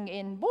being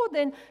in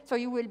Boden. So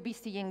you will be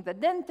seeing the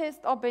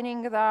dentist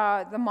opening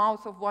the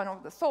mouth of one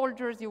of the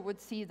soldiers, you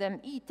would see them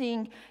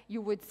eating,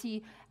 you would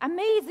see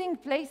amazing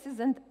places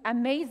and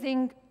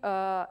amazing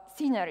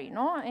scenery,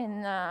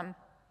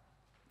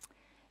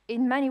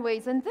 in many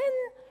ways. And then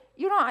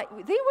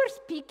they were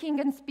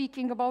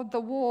speaking about the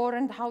war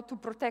and how to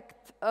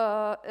protect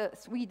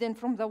Sweden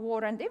from the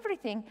war and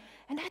everything.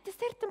 And at a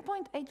certain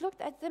point, I looked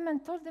at them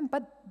and told them,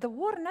 but the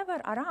war never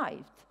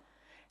arrived.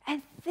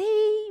 And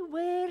they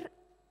were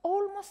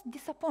almost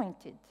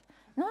disappointed.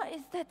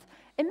 Is that,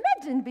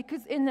 imagine,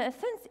 because in a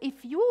sense,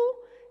 if you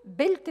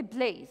built a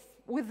place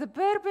with the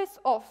purpose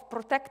of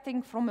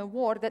protecting from a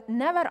war that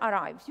never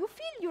arrives, you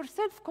feel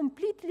yourself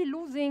completely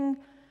losing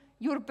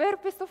your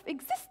purpose of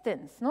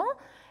existence,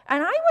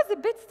 And I was a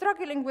bit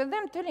struggling with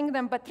them, telling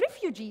them, but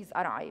refugees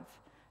arrive.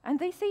 And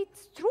they say,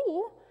 it's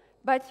true,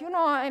 but,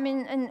 I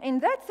mean, in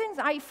that sense,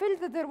 I felt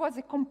that there was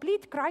a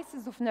complete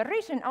crisis of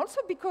narration,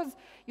 also because,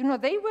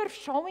 they were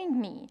showing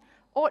me,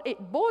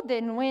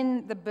 Boden,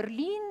 when the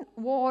Berlin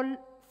Wall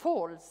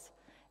falls,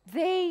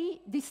 they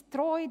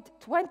destroyed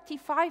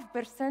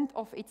 25%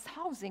 of its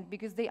housing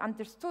because they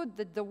understood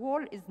that the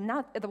war is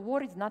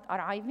not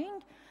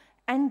arriving.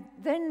 And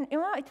then,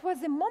 it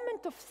was a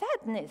moment of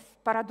sadness,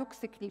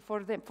 paradoxically,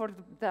 for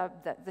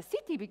the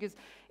city, because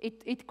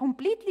it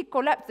completely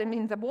collapsed. I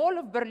mean, the wall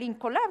of Berlin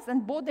collapsed,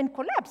 and Boden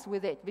collapsed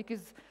with it,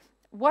 because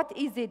what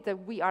is it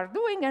that we are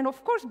doing? And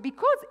of course,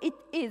 because it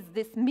is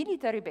this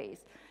military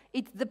base,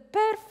 it's the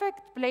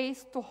perfect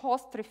place to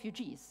host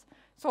refugees.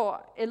 So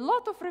a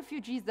lot of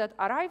refugees that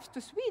arrives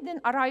to Sweden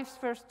arrives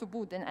first to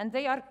Boden, and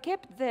they are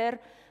kept there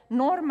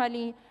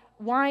normally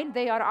while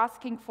they are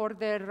asking for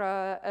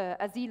their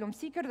asylum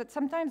seeker, that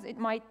sometimes it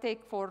might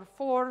take for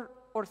 4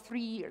 or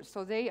 3 years.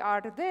 So they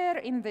are there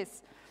in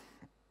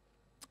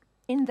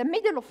the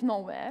middle of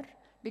nowhere,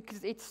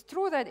 because it's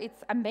true that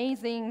it's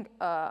amazing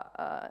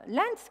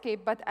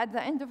landscape, but at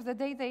the end of the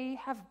day, they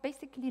have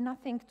basically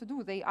nothing to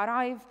do. They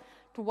arrive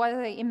to what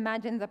they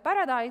imagine the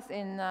paradise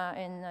in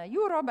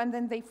Europe, and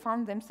then they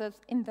found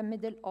themselves in the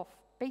middle of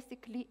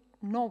basically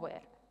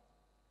nowhere.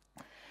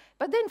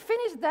 But then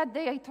finished that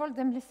day, I told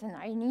them, listen,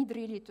 I need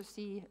really to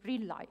see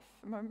real life.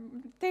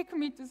 Take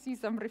me to see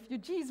some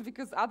refugees,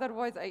 because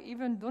otherwise I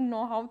even don't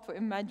know how to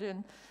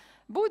imagine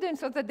Boden.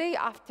 So the day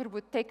after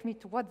would take me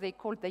to what they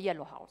call the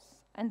Yellow House.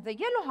 And the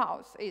Yellow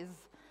House is,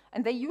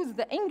 and they use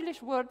the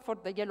English word for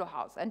the Yellow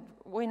House. And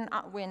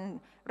when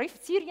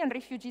Syrian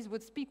refugees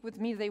would speak with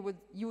me, they would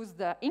use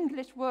the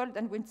English word.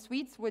 And when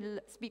Swedes will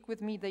speak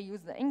with me, they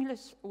use the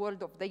English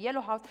word of the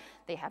Yellow House.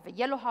 They have a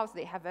Yellow House,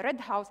 they have a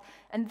Red House.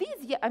 And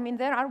these, I mean,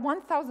 there are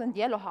 1,000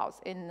 Yellow House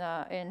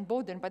in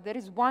Boden, but there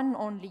is one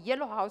only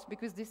Yellow House,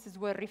 because this is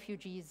where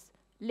refugees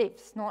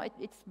live.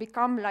 It's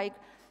become like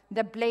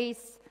the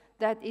place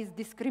that is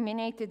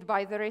discriminated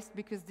by the rest,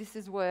 because this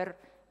is where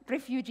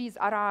refugees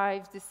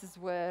arrive, this is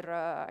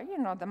where, you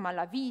know, the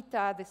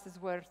malavita, this is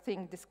where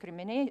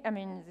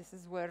this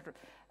is where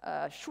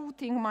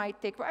shooting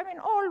might take, I mean,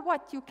 all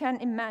what you can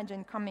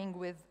imagine coming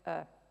with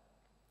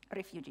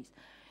refugees.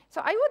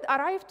 So I would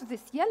arrive to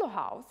this yellow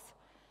house,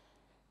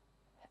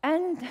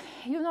 and,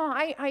 you know,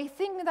 I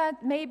think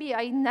that maybe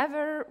I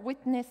never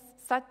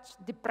witnessed such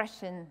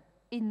depression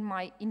in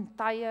my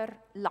entire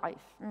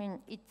life. I mean,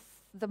 it's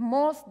the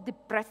most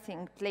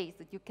depressing place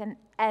that you can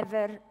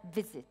ever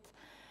visit.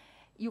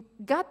 You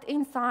got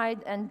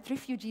inside, and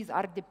refugees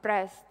are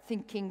depressed,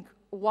 thinking,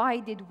 why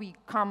did we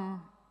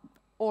come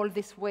all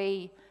this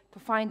way to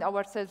find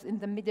ourselves in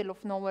the middle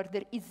of nowhere?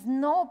 There is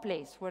no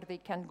place where they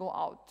can go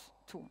out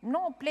to.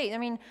 No place. I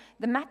mean,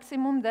 the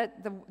maximum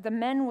that the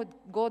men would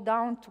go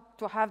down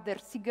to have their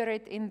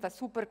cigarette in the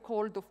super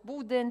cold of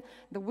Buden.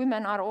 The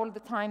women are all the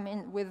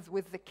time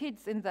with the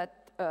kids in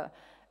that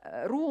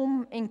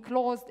room,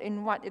 enclosed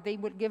in what they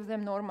would give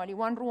them normally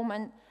one room.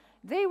 And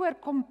they were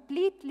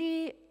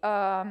completely,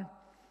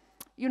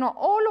 you know,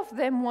 all of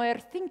them were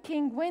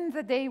thinking when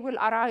the day will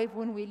arrive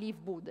when we leave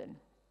Buden.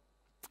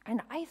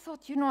 And I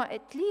thought, you know,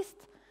 at least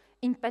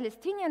in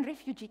Palestinian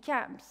refugee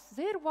camps,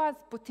 there was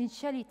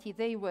potentiality.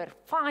 They were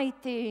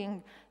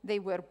fighting, they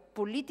were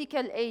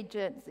political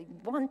agents, they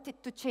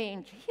wanted to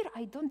change. Here,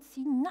 I don't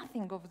see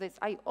nothing of this.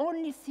 I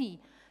only see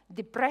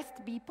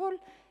depressed people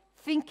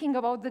thinking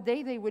about the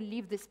day they will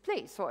leave this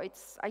place. So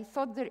I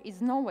thought there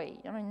is no way,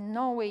 I mean,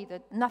 no way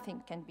that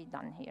nothing can be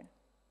done here.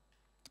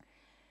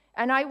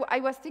 And I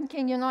was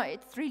thinking, you know,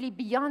 it's really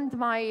beyond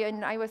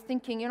and I was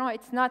thinking, you know,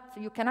 it's not,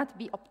 you cannot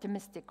be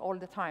optimistic all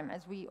the time.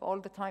 As we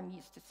all the time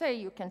used to say,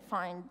 you can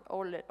find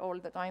all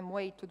the time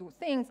way to do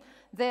things.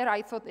 There,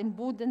 I thought in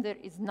Buden, there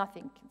is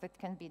nothing that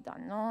can be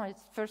done. No,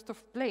 it's first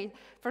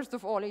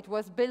of all, it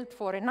was built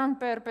for a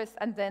non-purpose,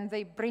 and then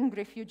they bring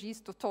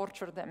refugees to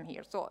torture them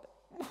here. So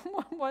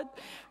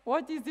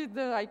what is it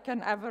that I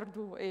can ever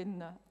do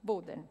in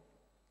Buden?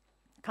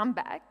 Come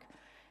back.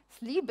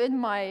 Sleep in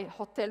my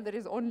hotel. There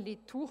is only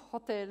 2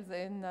 hotels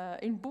in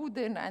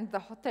Buden, and the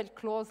hotel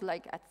closed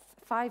like at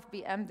 5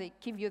 p.m. They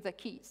give you the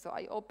keys. So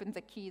I open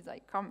the keys. I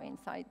come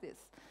inside this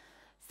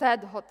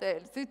sad hotel,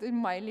 sit in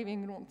my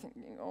living room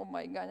thinking, oh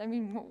my God, I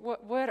mean,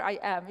 where I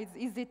am.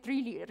 Is it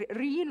really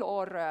real,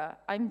 or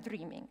I'm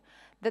dreaming?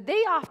 The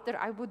day after,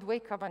 I would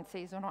wake up and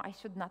say, no, I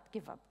should not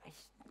give up.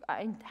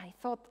 I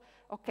thought,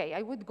 okay,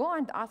 I would go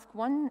and ask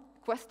one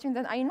question,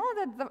 then I know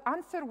that the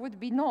answer would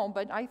be no,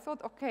 but I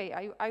thought,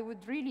 okay, I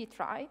would really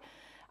try.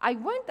 I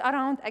went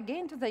around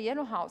again to the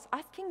Yellow House,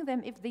 asking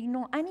them if they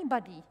know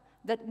anybody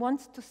that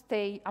wants to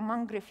stay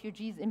among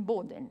refugees in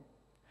Buden.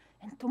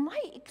 And to my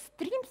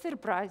extreme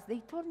surprise, they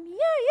told me,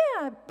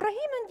 yeah,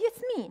 Brahim and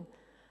Yasmin.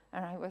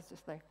 And I was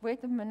just like,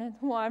 wait a minute,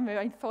 who am I?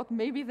 I thought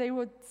maybe they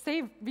would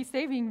be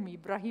saving me,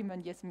 Brahim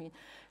and Yasmin.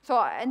 So,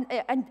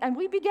 and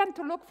we began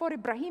to look for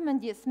Ibrahim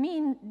and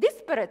Yasmin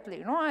desperately,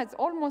 you know, as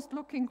almost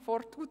looking for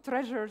 2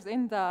 treasures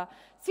in the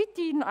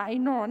city. I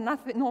know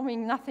nothing,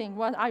 knowing nothing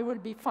what I will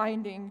be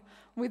finding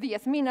with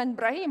Yasmin and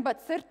Brahim,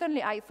 but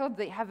certainly I thought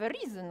they have a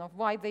reason of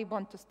why they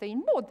want to stay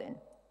in Buden.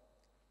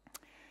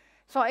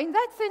 So in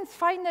that sense,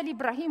 finally,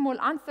 Brahim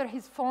will answer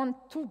his phone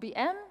 2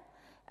 p.m.,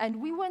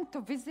 and we went to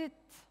visit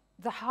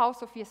the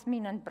house of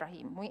Yasmin and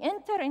Brahim. We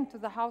enter into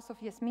the house of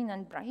Yasmin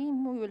and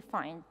Brahim, we will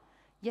find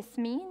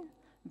Yasmin,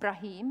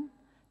 Brahim,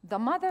 the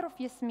mother of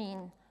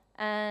Yasmin,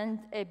 and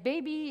a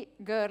baby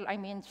girl. I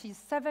mean, she's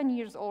 7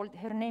 years old.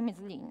 Her name is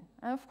Lynn.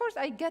 And of course,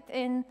 I get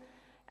in,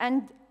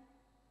 and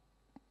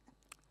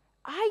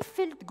I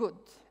felt good.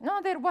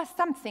 No, there was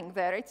something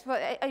there.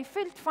 I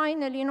felt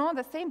finally, you know,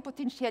 the same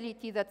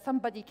potentiality that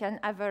somebody can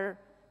ever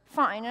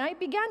find. And I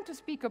began to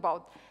speak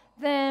about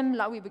them.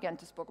 We began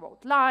to speak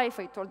about life.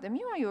 I told them,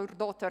 you know, your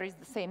daughter is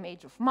the same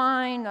age of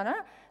mine.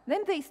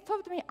 Then they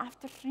stopped me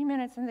after 3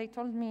 minutes, and they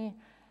told me,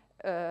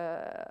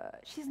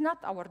 she's not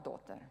our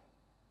daughter.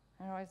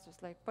 And I was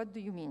just like, what do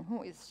you mean?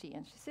 Who is she?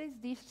 And she says,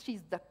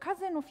 she's the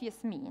cousin of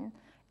Yasmin,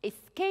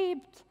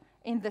 escaped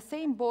in the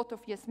same boat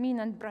of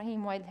Yasmin and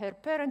Brahim while her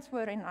parents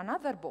were in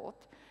another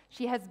boat.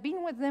 She has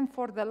been with them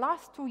for the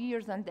last 2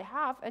 years and a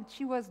half, and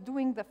she was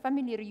doing the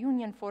family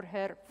reunion for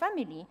her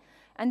family,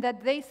 and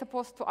that they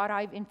supposed to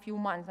arrive in few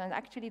months. And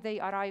actually,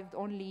 they arrived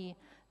only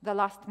the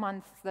last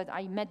month that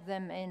I met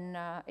them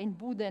in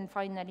Buden,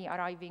 finally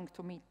arriving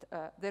to meet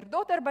their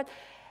daughter. But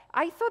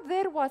I thought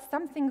there was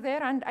something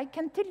there, and I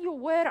can tell you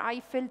where I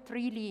felt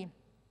really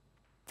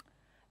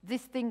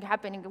this thing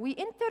happening. We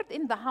entered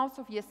in the house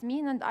of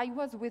Yasmin, and I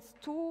was with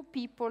 2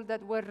 people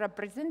that were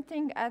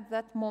representing at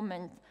that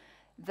moment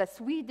the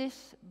Swedish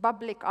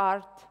public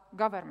art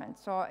government.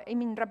 So, I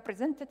mean,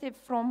 representative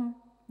from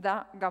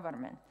the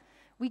government.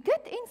 We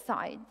get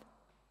inside,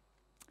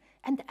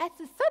 and as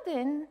a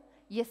sudden,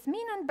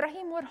 Yasmin and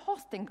Brahim were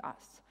hosting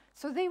us.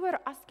 So they were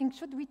asking,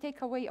 should we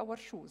take away our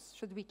shoes?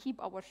 Should we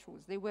keep our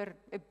shoes? They were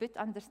a bit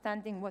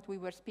understanding what we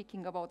were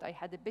speaking about. I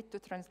had a bit to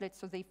translate,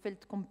 so they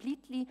felt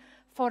completely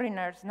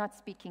foreigners, not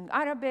speaking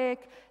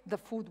Arabic. The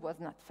food was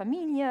not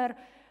familiar.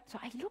 So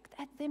I looked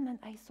at them and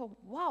I saw,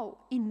 wow,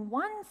 in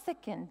 1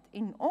 second,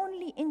 in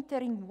only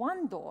entering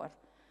one door,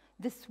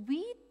 the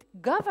Swede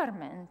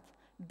government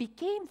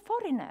became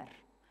foreigner.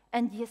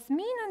 And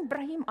Yasmin and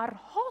Brahim are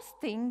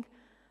hosting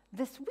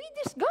the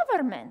Swedish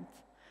government.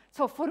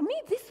 So for me,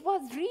 this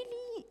was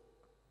really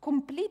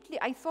completely,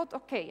 I thought,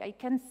 okay, I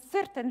can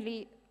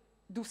certainly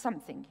do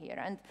something here.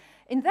 And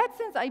in that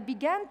sense, I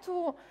began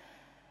to,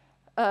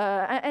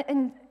 I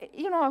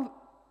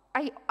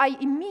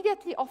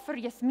immediately offered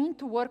Yasmin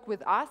to work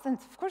with us, and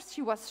of course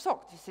she was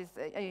shocked. She says,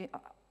 I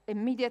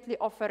immediately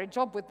offer a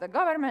job with the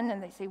government,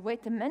 and they say,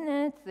 wait a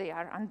minute, they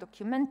are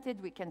undocumented,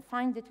 we can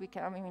find it,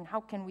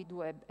 how can we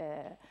do a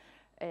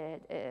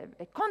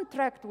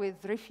contract with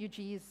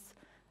refugees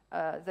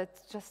that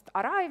just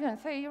arrive and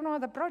say,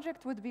 the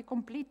project would be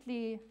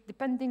completely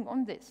depending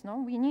on this,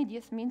 no? We need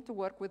Yasmin to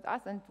work with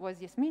us, and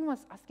Yasmin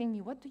was asking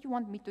me, what do you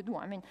want me to do?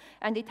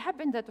 And it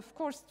happened that, of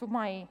course, to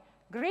my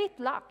great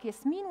luck,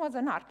 Yasmin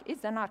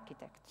is an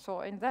architect.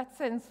 So in that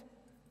sense,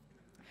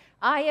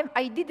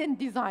 I didn't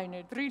design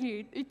it,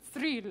 really, it's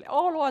real.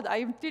 All what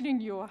I'm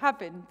telling you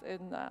happened.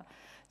 And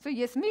so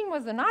Yasmin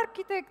was an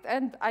architect,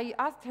 and I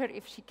asked her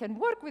if she can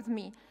work with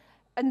me.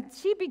 And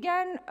she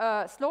began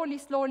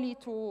slowly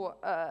to,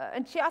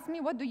 and she asked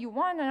me, what do you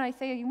want? And I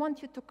say, I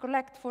want you to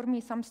collect for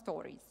me some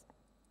stories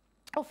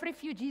of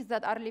refugees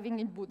that are living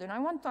in Buden. I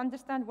want to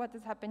understand what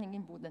is happening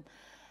in Buden.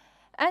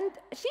 And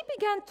she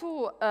began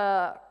to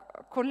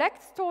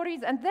collect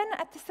stories, and then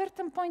at a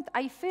certain point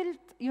I felt,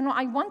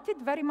 I wanted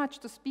very much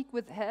to speak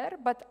with her,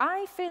 but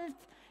I felt,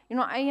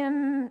 I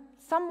am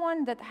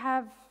someone that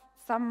have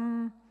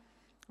some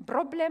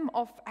problem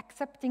of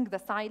accepting the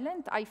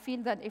silent. I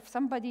feel that if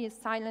somebody is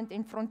silent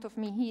in front of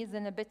me, he is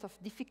in a bit of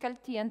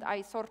difficulty, and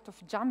I sort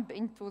of jump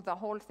into the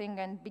whole thing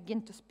and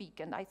begin to speak.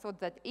 And I thought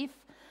that if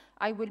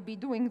I will be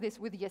doing this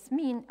with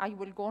Yasmin, I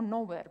will go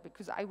nowhere,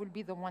 because I will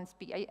be the one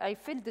speaking. I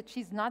felt that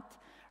she's not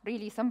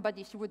really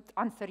somebody, she would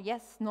answer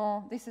yes,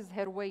 no, this is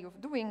her way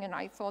of doing, and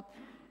I thought,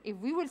 if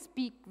we will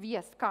speak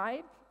via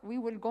Skype, we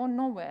will go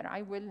nowhere.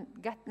 I will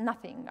get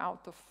nothing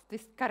out of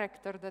this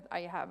character that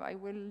I have. I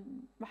will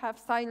have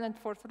silent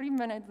for 3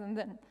 minutes and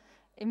then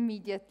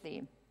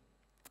immediately.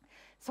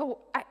 So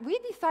we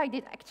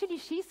decided, actually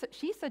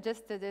she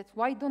suggested it,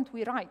 why don't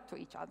we write to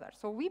each other?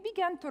 So we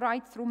began to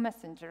write through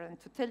Messenger and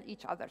to tell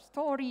each other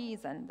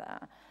stories, and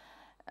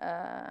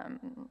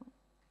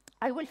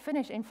I will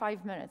finish in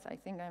 5 minutes, I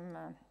think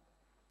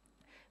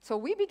So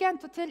we began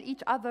to tell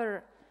each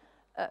other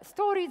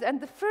stories, and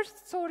the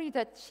first story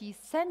that she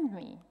sent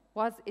me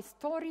was a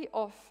story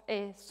of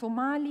a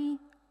Somali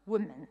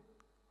woman.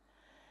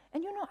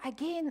 And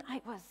again,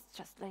 I was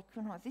just like,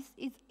 this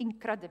is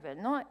incredible.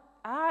 No,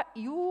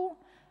 you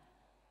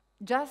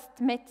just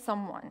met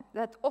someone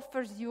that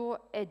offers you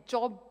a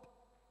job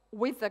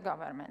with the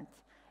government.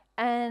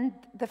 And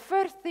the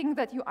first thing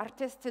that you are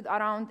tested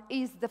around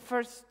is the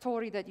first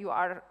story that you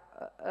are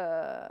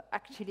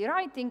actually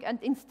writing.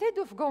 And instead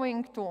of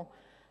going to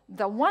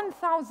the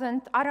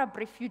 1,000 Arab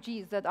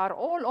refugees that are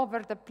all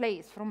over the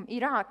place, from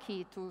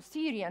Iraqi to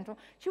Syrian,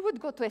 she would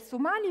go to a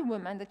Somali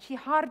woman that she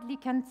hardly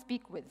can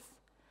speak with.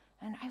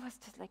 And I was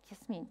just like,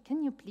 Yasmin,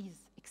 can you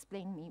please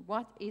explain me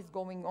what is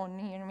going on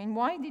here?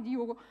 Why did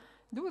you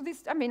do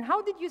this?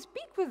 How did you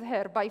speak with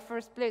her by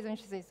first place? And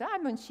she says,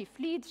 she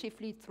fled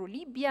through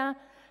Libya,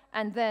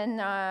 and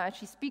then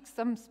she speaks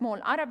some small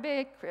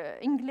Arabic,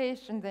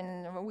 English, and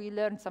then we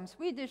learned some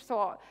Swedish.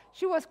 So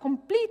she was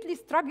completely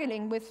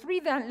struggling with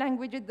 3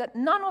 languages that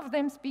none of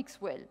them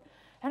speaks well.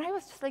 And I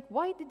was just like,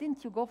 why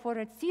didn't you go for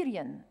a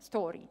Syrian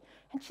story?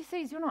 And she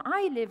says,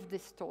 I live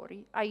this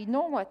story. I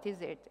know what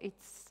is it.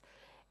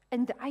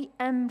 And I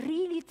am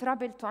really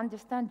troubled to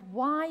understand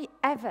why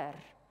ever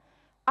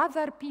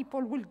other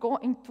people will go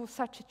into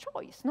such a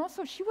choice. No?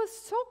 So she was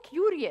so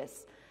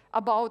curious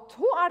about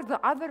who are the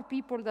other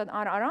people that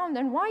are around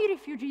and why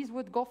refugees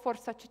would go for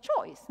such a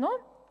choice. No?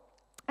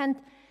 And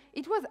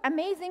it was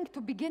amazing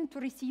to begin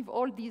to receive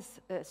all these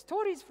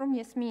stories from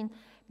Yasmin.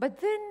 But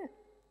then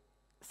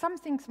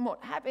something small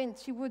happened.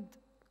 She would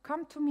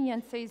come to me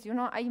and says,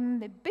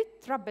 I'm a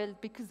bit troubled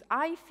because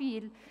I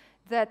feel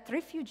that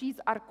refugees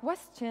are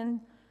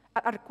questioning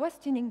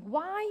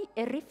why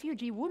a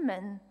refugee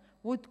woman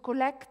would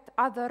collect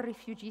other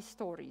refugee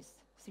stories.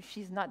 So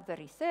she's not the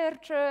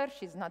researcher,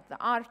 she's not the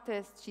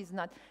artist, she's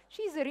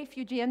a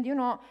refugee. And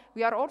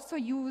we are also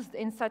used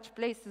in such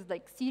places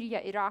like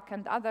Syria, Iraq,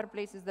 and other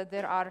places that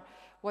there are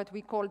what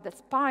we call the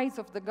spies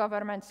of the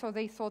government. So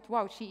they thought,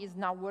 wow, she is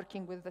now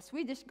working with the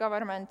Swedish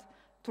government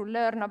to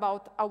learn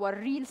about our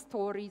real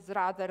stories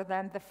rather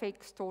than the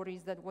fake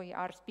stories that we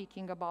are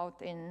speaking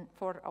about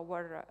for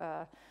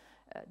our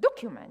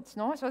documents.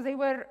 No? So they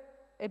were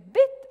a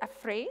bit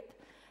afraid.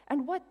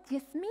 And what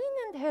Yasmin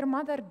and her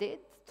mother did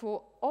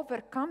to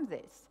overcome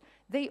this,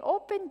 they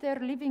opened their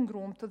living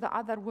room to the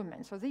other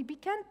women. So they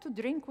began to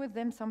drink with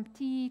them some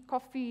tea,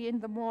 coffee in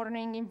the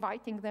morning,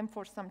 inviting them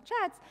for some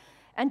chats.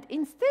 And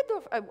instead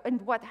of,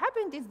 and what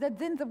happened is that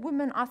then the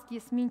women asked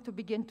Yasmin to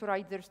begin to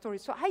write their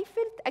stories. So I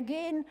felt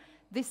again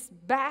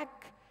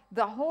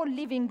the whole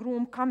living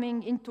room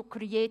coming into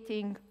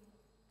creating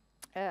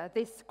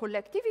this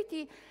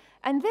collectivity.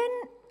 And then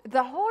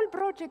the whole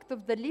project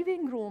of the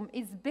living room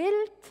is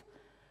built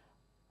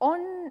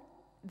on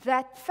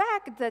that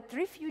fact that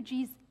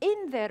refugees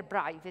in their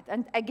private,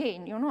 and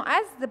again, you know,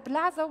 as the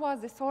plaza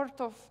was a sort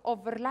of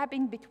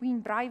overlapping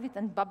between private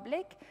and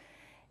public,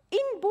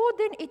 in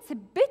Boden, it's a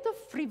bit of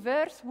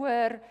reverse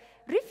where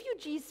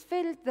refugees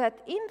felt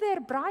that in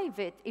their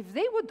private, if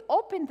they would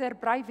open their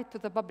private to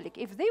the public,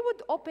 if they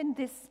would open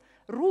this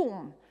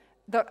room,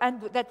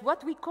 and that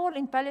what we call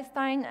in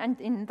Palestine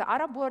and in the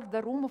Arab world,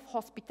 the room of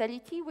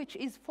hospitality, which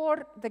is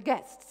for the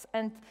guests.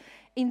 And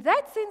in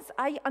that sense,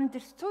 I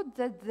understood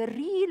that the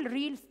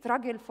real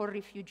struggle for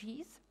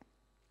refugees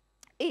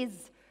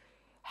is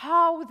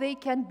how they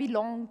can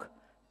belong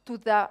to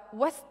the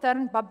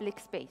Western public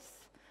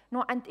space.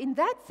 No, and in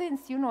that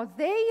sense, you know,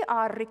 they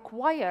are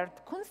required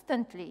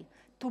constantly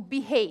to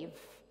behave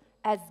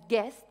as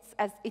guests,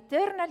 as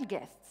eternal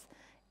guests,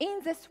 in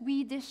the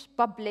Swedish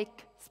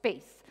public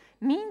space.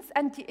 Means,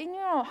 and you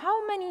know,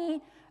 how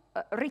many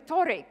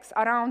rhetorics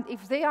around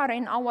if they are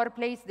in our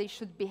place, they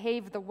should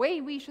behave the way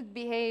we should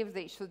behave,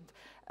 they should,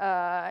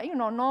 you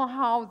know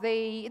how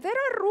they, there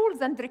are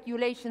rules and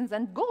regulations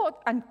and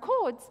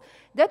codes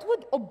that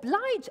would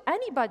oblige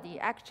anybody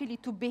actually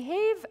to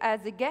behave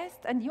as a guest,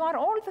 and you are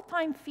all the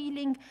time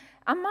feeling,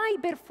 am I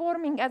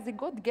performing as a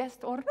good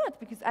guest or not?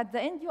 Because at the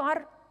end you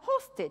are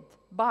hosted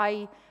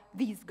by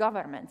these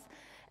governments.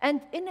 And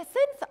in a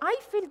sense, I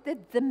feel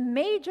that the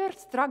major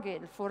struggle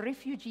for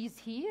refugees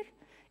here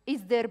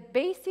is their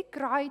basic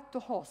right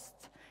to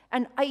host.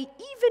 And I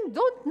even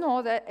don't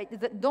know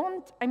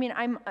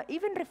I'm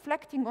even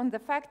reflecting on the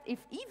fact if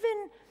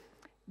even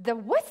the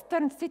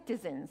Western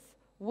citizens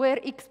were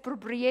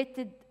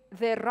expropriated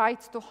their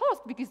rights to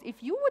host, because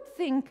if you would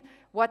think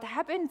what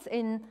happens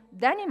in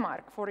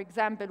Denmark, for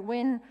example,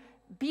 when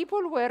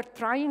people were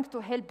trying to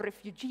help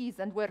refugees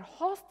and were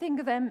hosting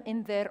them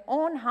in their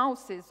own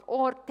houses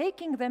or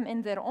taking them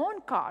in their own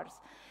cars,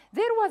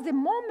 there was a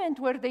moment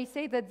where they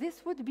say that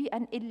this would be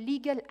an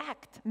illegal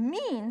act,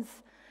 means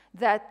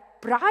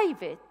that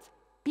private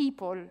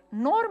people,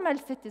 normal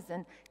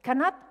citizens,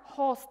 cannot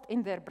host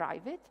in their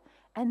private,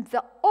 and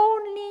the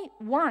only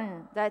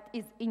one that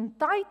is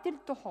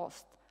entitled to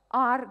host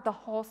are the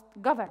host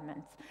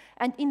governments.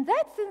 And in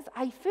that sense,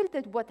 I feel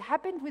that what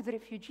happened with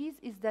refugees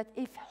is that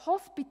if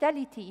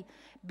hospitality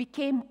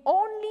became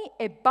only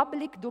a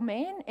public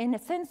domain, in a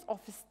sense of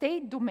a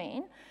state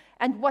domain,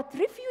 and what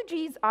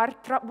refugees are,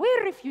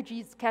 where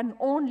refugees can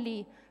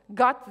only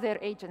got their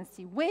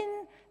agency,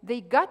 when they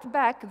got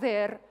back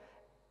their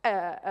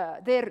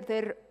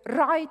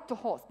right to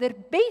host, their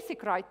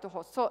basic right to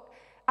host. So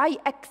I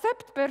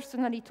accept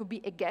personally to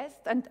be a guest,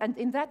 and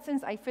in that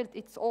sense, I felt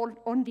it's all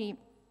only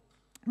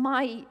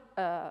my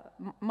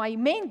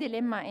main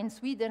dilemma in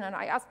Sweden, and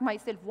I asked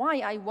myself why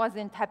I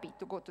wasn't happy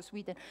to go to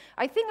Sweden.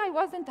 I think I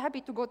wasn't happy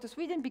to go to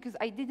Sweden because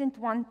I didn't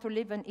want to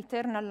live an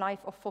eternal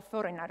life of a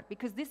foreigner,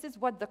 because this is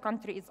what the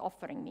country is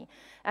offering me.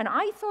 And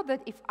I thought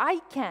that if I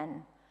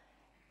can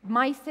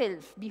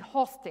myself be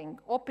hosting,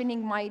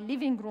 opening my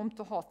living room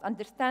to host,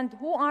 understand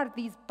who are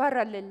these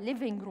parallel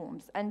living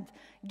rooms, and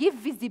give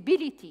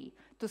visibility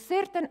to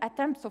certain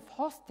attempts of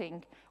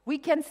hosting, we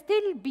can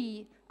still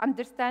be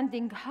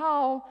understanding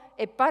how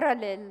a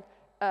parallel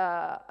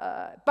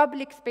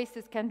public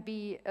spaces can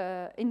be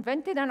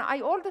invented. And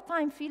I all the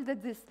time feel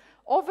that this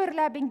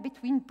overlapping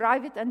between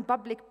private and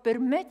public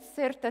permits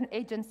certain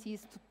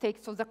agencies to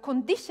take. So the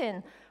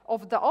condition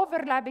of the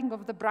overlapping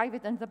of the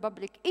private and the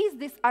public is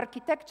this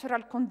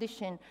architectural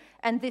condition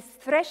and this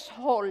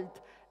threshold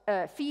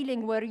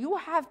feeling where you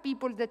have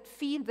people that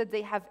feel that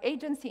they have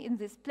agency in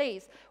this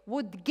place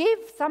would give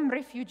some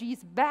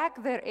refugees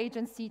back their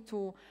agency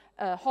to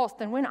host.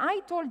 And when I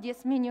told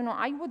Yasmin, you know,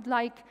 I would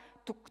like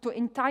to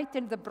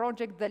entitle the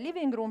project The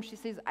Living Room, she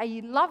says,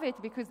 I love it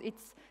because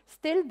it's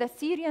still the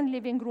Syrian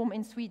living room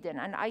in Sweden,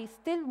 and I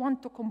still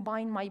want to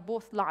combine my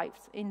both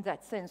lives in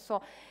that sense.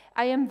 So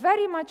I am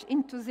very much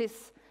into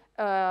this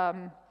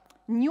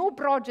new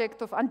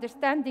project of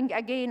understanding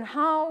again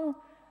how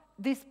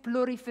this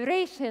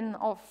proliferation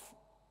of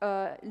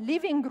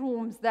living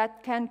rooms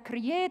that can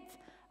create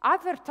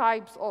other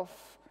types of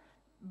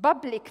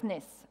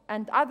publicness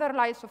and other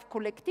lives of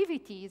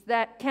collectivities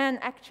that can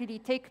actually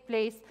take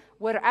place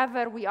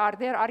wherever we are.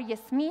 There are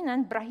Yasmin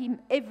and Brahim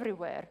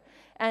everywhere.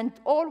 And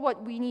all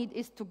what we need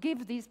is to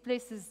give these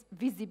places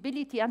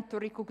visibility and to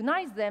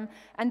recognize them.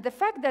 And the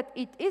fact that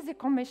it is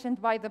commissioned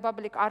by the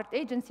Public Art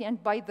Agency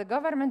and by the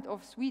government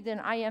of Sweden,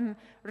 I am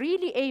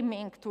really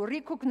aiming to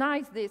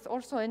recognize this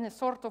also in a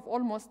sort of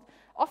almost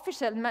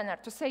official manner,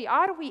 to say,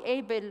 are we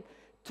able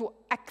to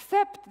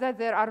accept that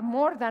there are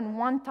more than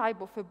one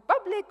type of a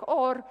public,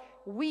 or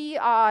we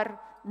are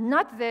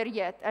not there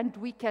yet and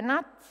we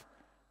cannot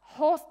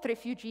host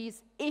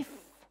refugees if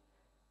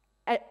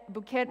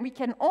we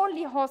can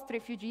only host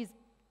refugees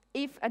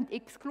if and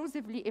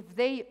exclusively if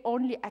they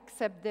only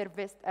accept their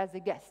guest as a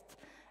guest.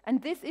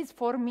 And this is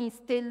for me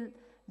still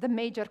the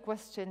major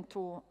question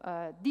to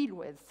deal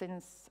with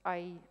since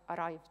I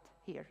arrived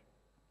here.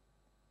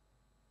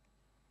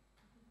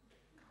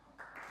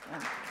 Yeah.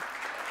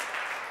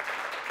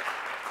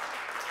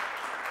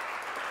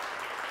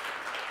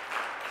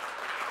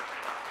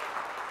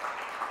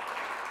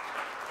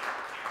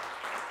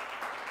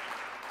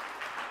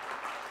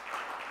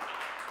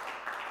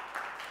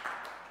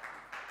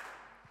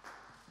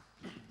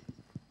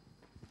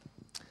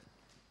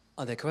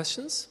 Are there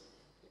questions?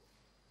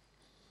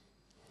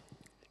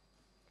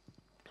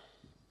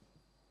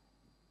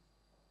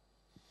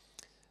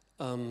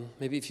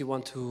 Maybe if you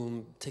want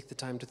to take the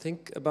time to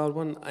think about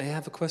one, I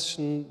have a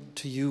question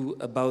to you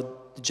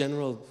about the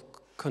general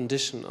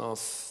condition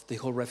of the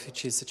whole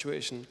refugee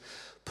situation.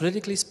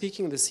 Politically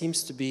speaking, there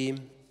seems to be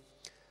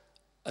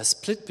a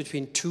split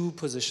between two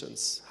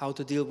positions, how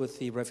to deal with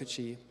the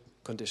refugee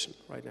condition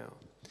right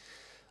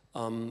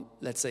now.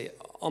 Let's say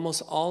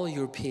almost all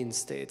European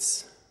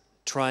states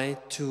try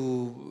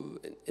to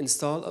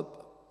install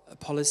a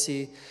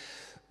policy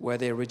where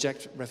they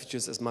reject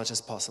refugees as much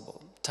as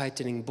possible,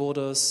 tightening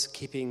borders,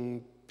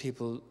 keeping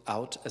people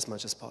out as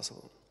much as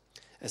possible,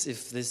 as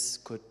if this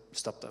could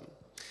stop them.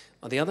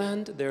 On the other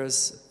hand,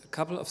 there's a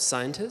couple of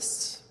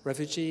scientists,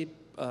 refugee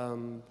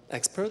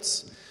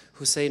experts,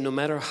 who say no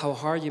matter how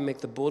hard you make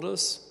the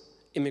borders,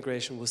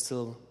 immigration will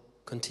still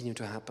continue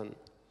to happen.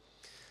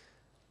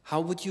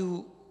 How would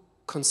you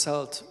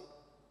consult,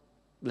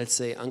 let's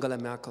say, Angela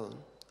Merkel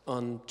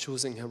on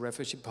choosing her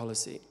refugee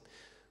policy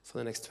for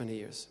the next 20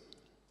 years?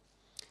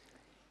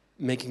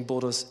 Making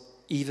borders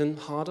even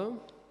harder,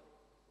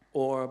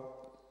 or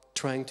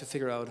trying to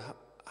figure out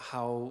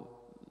how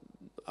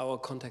our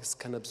context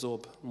can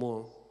absorb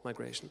more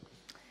migration?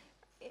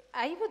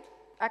 I would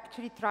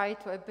actually try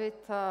to a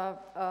bit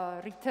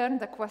return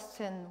the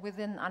question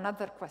within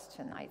another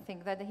question. I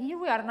think that here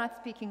we are not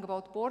speaking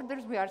about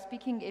borders, we are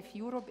speaking if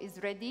Europe is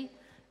ready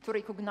to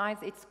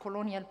recognize its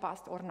colonial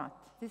past or not.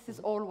 This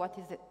is all what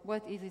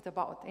is it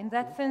about. In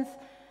that sense,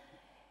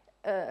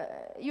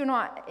 you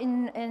know,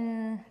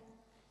 in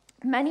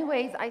many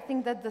ways, I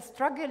think that the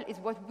struggle is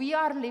what we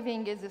are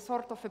living is a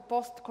sort of a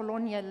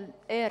post-colonial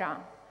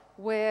era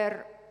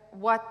where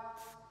what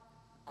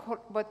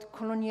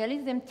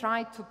colonialism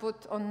tried to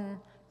put on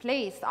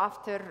place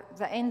after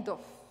the end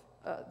of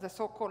the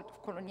so-called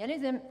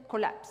colonialism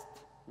collapsed,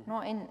 you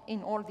know,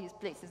 in all these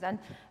places. And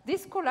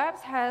this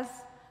collapse has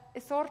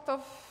a sort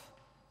of,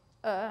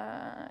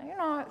 you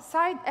know,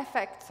 side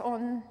effects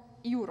on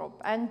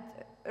Europe. And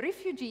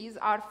refugees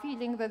are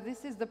feeling that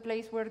this is the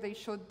place where they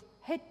should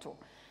head to.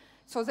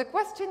 So the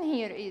question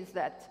here is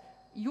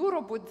that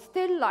Europe would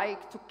still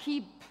like to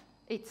keep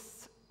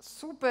its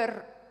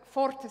super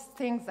fortress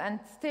things and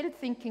still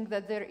thinking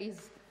that there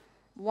is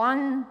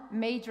one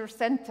major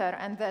center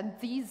and that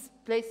these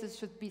places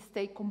should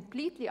stay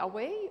completely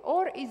away,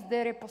 or is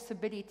there a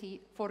possibility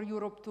for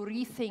Europe to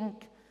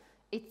rethink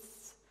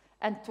its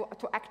and to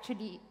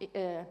actually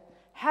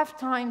have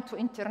time to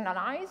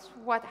internalize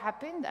what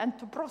happened and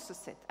to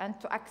process it and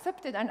to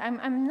accept it? And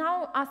I'm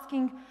now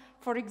asking,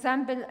 for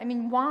example, I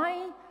mean,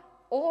 why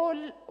all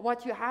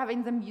what you have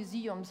in the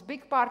museums,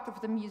 big part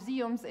of the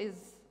museums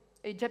is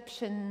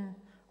Egyptian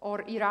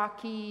or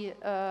Iraqi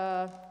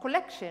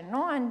collection,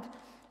 no? And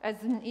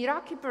as an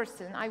Iraqi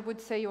person, I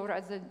would say, or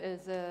as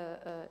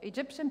an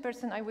Egyptian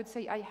person, I would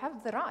say, I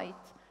have the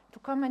right to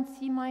come and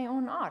see my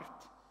own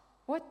art.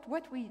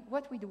 What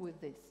we do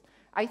with this?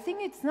 I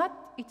think it's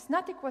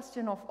not a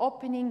question of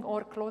opening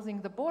or closing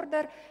the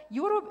border.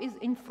 Europe is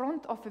in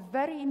front of a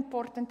very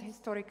important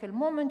historical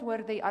moment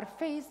where they are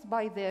faced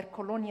by their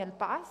colonial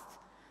past,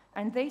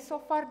 and they so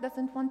far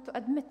doesn't want to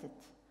admit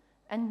it.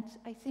 And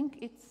I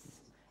think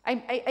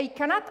I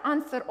cannot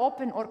answer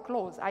open or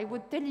close. I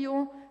would tell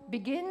you,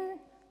 begin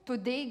to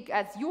dig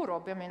as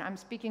Europe, I mean, I'm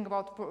speaking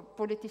about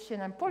politicians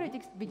and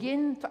politics,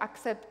 begin to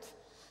accept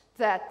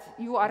that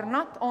you are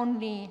not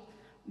only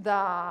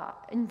the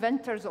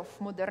inventors of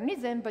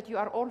modernism, but you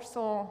are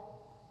also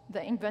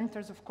the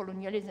inventors of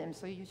colonialism.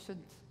 So you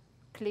should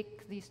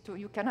click these two.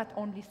 You cannot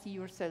only see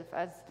yourself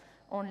as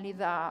only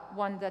the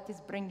one that is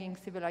bringing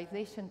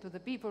civilization to the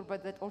people,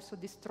 but that also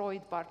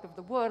destroyed part of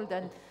the world.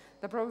 And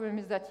the problem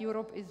is that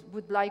Europe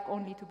would like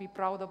only to be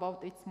proud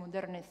about its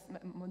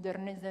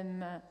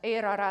modernism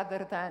era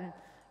rather than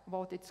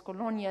about its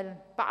colonial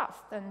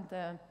past.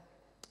 And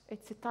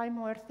it's a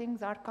time where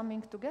things are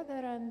coming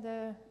together,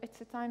 and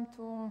it's a time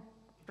to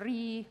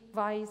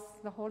revise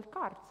the whole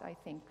cards, I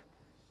think.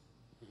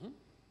 Mm-hmm.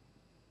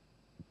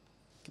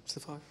 Gibt's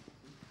eine Frage?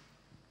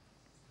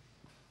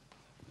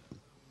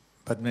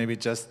 But maybe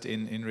just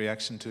in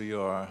reaction to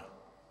your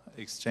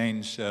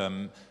exchange,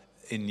 in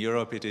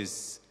Europe it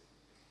is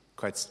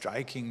quite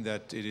striking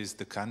that it is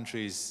the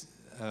countries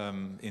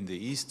in the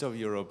east of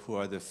Europe who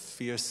are the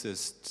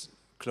fiercest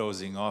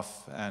closing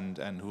off and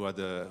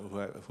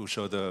who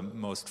show the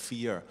most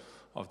fear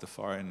of the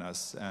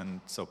foreigners,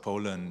 and so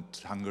Poland,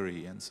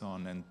 Hungary, and so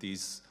on, and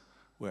these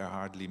were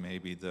hardly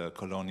maybe the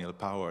colonial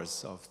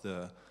powers of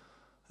the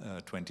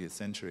 20th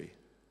century.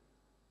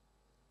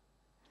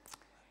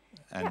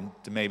 And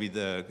maybe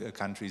the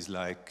countries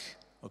like,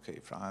 okay,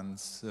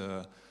 France,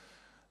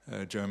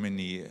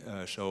 Germany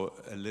show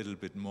a little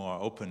bit more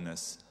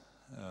openness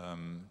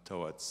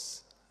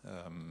towards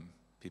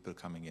people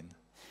coming in.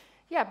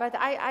 Yeah, but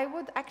I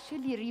would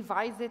actually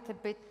revise it a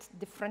bit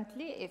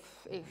differently.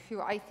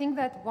 I think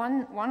that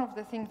one of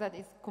the things that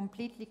is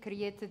completely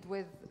created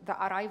with the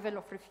arrival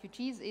of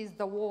refugees is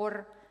the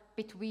war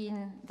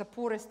between the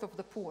poorest of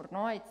the poor.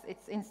 No,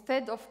 it's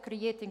instead of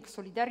creating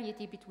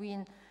solidarity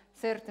between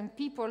certain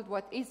people,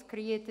 what is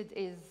created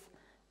is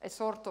a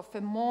sort of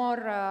a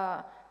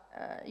more,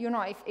 you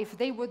know, if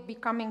they would be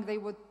coming, they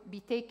would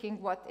be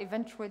taking what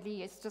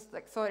eventually is just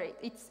like, sorry,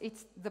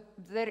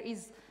 there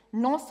is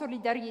no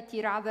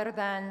solidarity, rather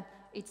than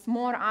it's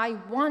more I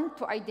want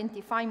to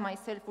identify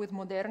myself with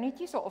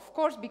modernity. So of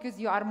course, because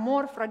you are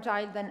more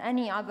fragile than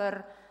any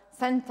other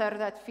center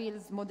that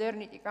feels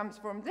modernity comes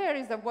from there,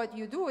 is that what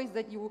you do is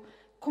that you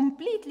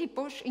completely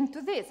push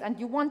into this, and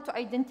you want to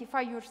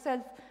identify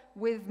yourself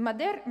with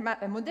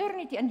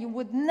modernity, and you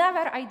would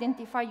never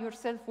identify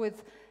yourself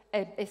with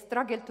a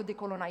struggle to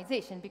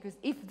decolonization, because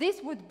if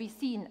this would be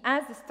seen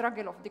as a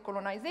struggle of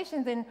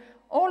decolonization, then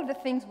all the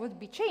things would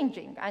be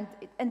changing. And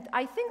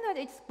I think that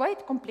it's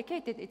quite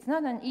complicated. It's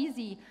not an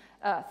easy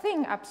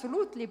thing,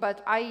 absolutely,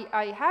 but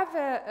I have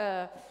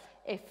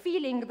a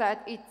feeling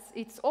that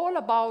it's all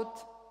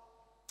about,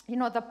 you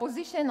know, the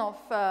position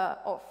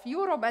of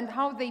Europe and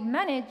how they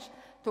manage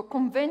to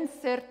convince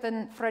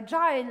certain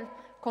fragile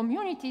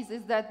communities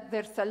is that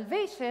their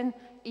salvation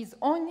is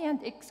only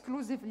and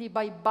exclusively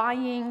by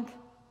buying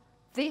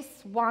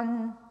this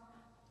one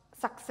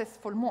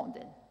successful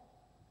model.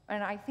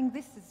 And I think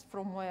this is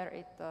from where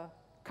it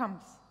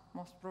comes,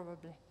 most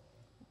probably.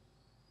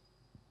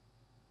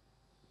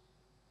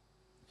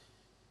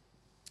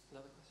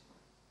 Another question?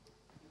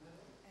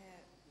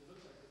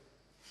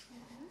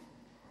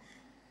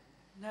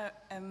 No,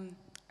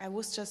 I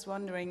was just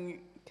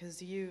wondering,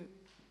 because you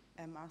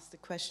asked the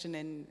question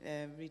in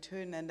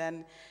return, and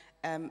then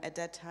at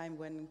that time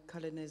when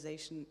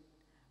colonization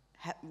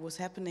was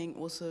happening,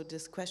 also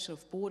this question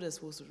of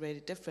borders was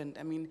really different.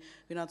 I mean,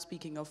 we're not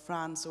speaking of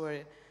France or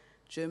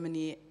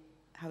Germany,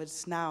 how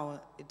it's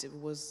now. It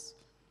was,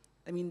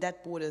 I mean,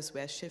 that borders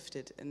were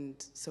shifted, and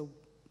so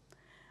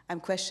I'm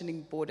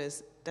questioning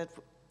borders. That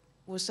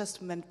was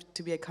just meant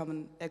to be a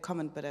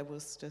comment, but I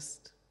was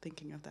just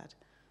thinking of that.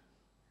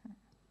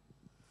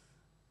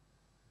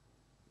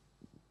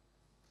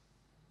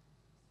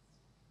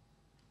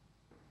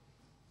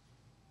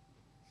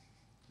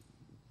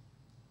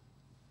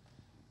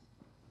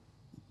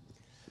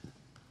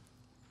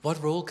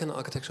 What role can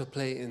architecture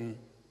play in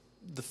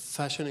the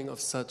fashioning of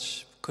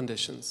such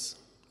conditions?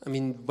 I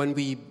mean, when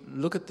we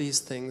look at these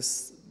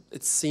things,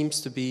 it seems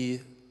to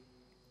be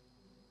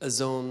a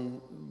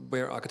zone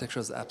where architecture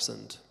is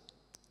absent.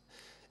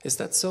 Is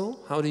that so?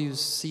 How do you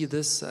see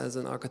this as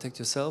an architect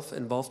yourself,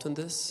 involved in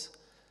this?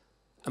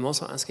 I'm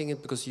also asking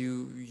it because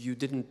you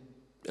didn't,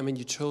 I mean,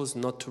 you chose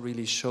not to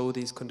really show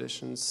these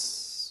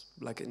conditions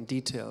like in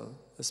detail,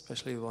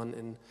 especially the one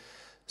in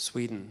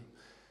Sweden.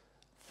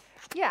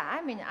 Yeah,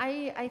 I mean,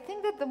 I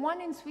think that the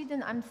one in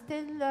Sweden, I'm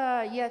still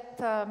yet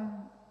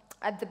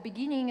at the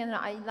beginning, and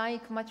I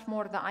like much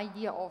more the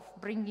idea of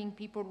bringing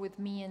people with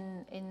me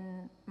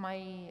in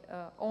my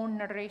own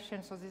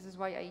narration. So this is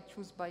why I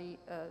choose by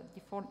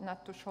default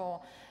not to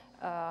show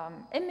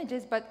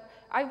images. But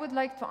I would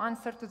like to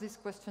answer to this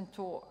question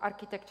to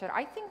architecture.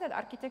 I think that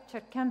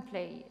architecture can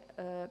play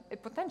a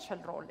potential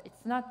role.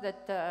 It's not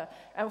that,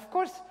 of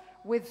course,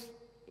 with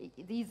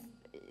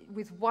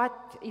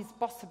what is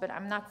possible.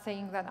 I'm not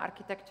saying that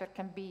architecture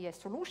can be a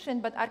solution,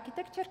 but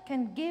architecture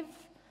can give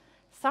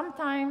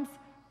sometimes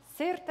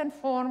certain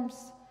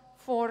forms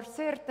for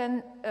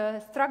certain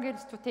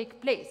struggles to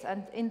take place.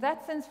 And in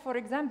that sense, for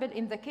example,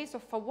 in the case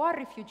of a war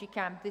refugee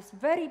camp, this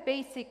very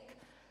basic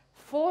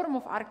form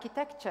of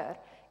architecture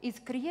is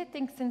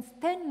creating since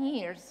 10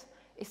 years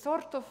a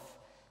sort of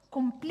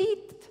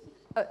complete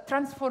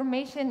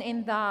transformation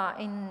in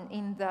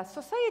the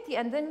society.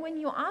 And then when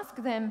you ask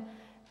them,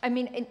 I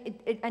mean,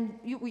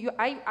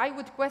 I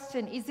would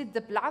question, is it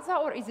the plaza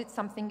or is it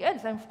something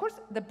else? And of course,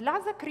 the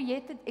plaza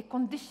created a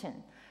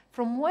condition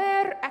from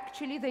where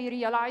actually they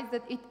realized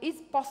that it is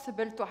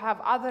possible to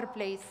have other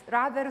place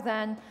rather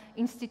than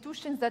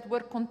institutions that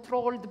were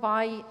controlled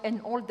by an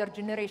older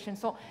generation.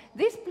 So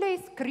this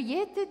place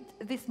created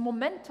this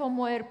momentum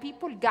where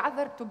people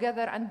gathered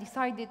together and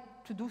decided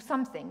to do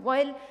something.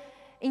 While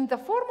in the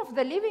form of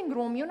the living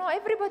room, you know,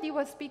 everybody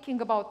was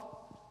speaking about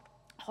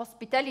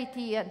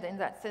hospitality, and in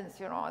that sense,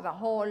 you know, the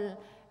whole,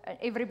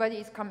 everybody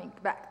is coming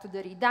back to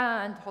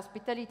Derrida and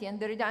hospitality and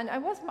Derrida. And I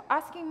was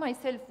asking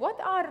myself, what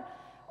are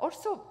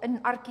also an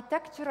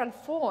architectural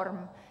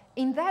form?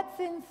 In that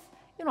sense,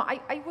 you know,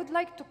 I would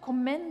like to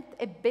comment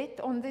a bit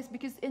on this,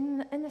 because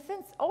in a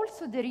sense,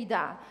 also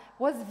Derrida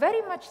was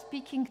very much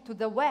speaking to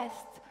the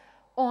West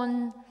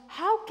on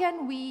how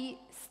can we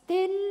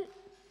still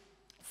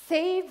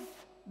save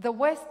the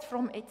West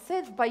from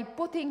itself by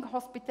putting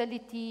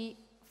hospitality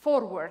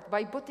forward,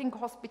 by putting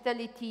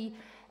hospitality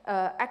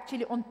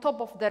actually on top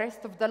of the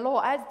rest of the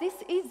law, as this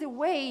is a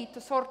way to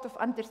sort of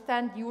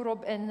understand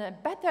Europe in a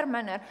better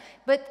manner.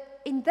 But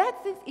in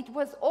that sense, it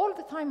was all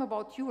the time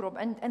about Europe.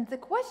 And the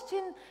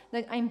question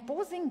that I'm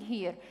posing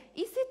here,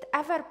 is it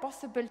ever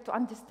possible to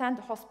understand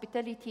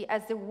hospitality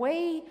as a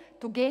way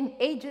to gain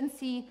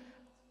agency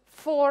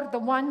for the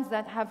ones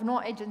that have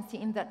no agency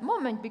in that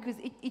moment? Because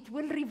it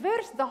will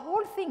reverse the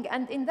whole thing.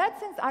 And in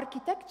that sense,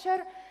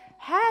 architecture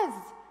has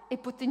a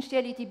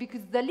potentiality,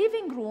 because the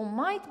living room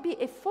might be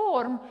a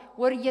form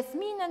where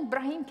Yasmin and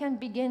Brahim can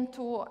begin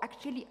to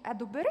actually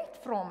elaborate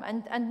from.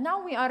 And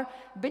now we are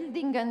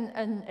building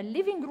a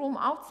living room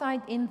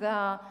outside in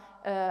the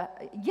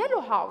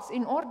yellow house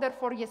in order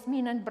for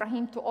Yasmin and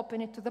Brahim to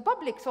open it to the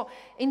public. So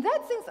in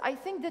that sense, I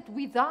think that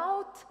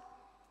without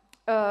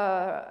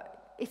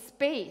a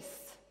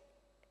space,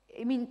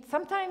 I mean,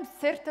 sometimes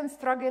certain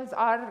struggles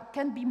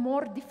can be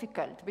more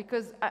difficult,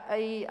 because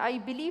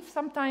I believe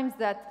sometimes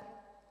that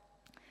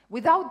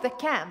without the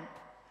camp,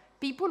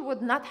 people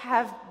would not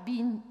have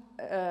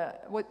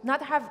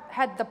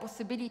had the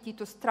possibility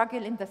to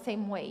struggle in the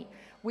same way.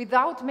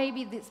 Without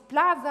maybe this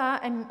plaza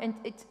and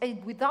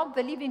without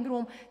the living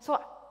room, so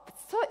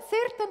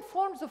certain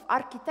forms of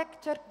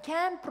architecture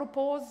can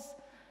propose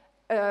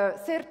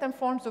certain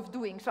forms of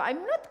doing. So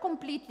I'm not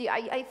completely,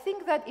 I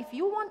think that if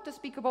you want to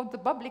speak about the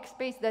public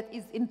space that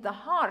is in the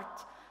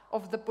heart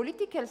of the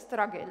political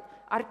struggle,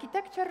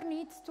 architecture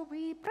needs to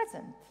be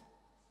present.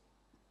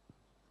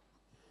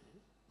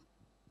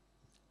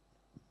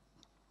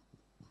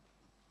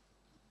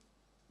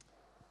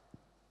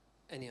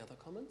 Any other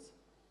comments?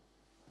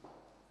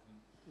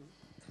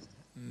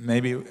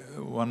 Maybe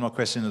one more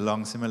question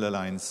along similar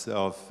lines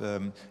of,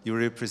 you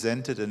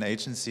represented an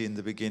agency in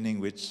the beginning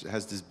which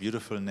has this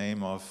beautiful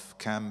name of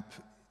Camp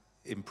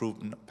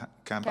Improvement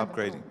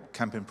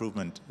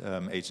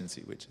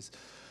Agency, which is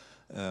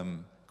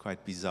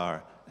quite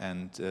bizarre,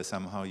 and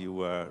somehow you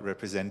were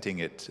representing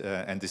it.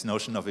 And this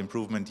notion of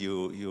improvement,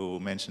 you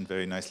mentioned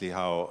very nicely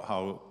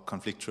how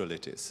conflictual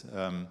it is,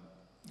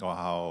 or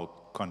how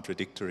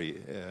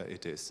contradictory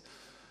it is.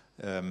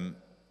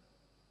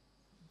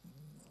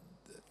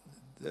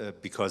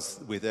 Because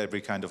with every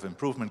kind of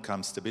improvement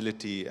comes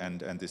stability, and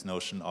this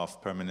notion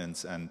of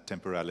permanence and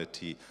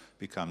temporality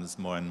becomes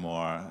more and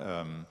more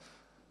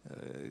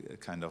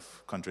kind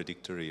of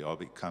contradictory, or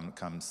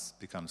becomes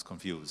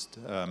confused.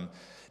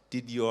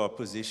 Did your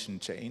position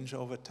change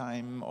over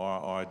time,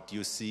 or do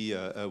you see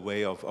a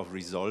way of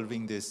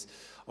resolving this,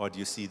 or do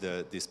you see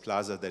this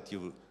plaza that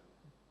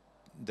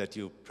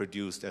you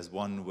produced as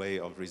one way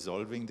of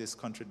resolving this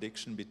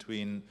contradiction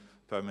between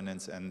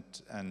permanence and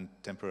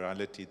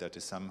temporality that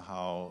is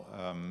somehow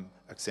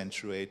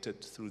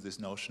accentuated through this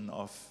notion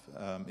of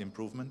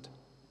improvement?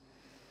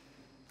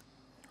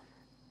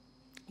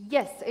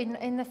 Yes,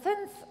 in a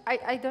sense,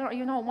 I don't,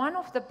 you know, one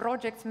of the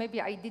projects,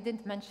 maybe I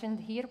didn't mention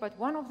here, but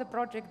one of the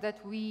projects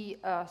that we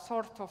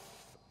sort of,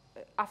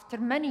 after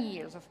many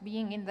years of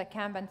being in the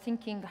camp and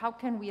thinking, how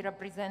can we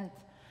represent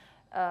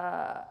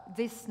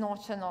this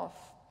notion of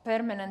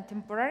permanent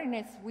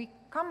temporariness, we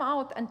come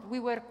out and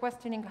we were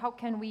questioning how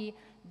can we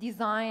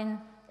design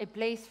a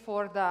place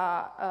for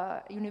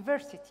the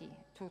university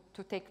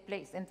to take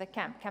place in the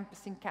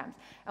campus in camps.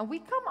 And we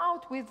come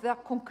out with the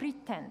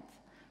concrete tent,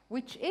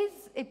 which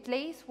is a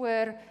place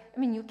where, I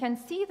mean, you can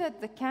see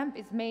that the camp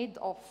is made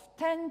of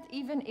tent,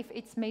 even if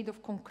it's made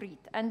of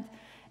concrete. And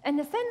in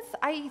a sense,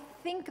 I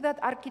think that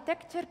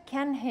architecture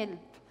can help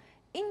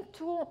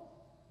into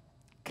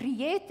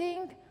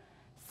creating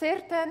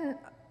certain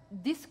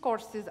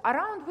discourses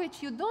around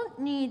which you don't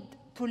need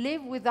to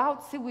live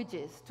without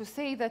sewages to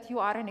say that you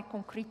are in a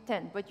concrete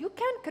tent, but you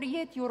can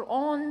create your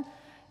own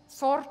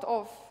sort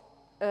of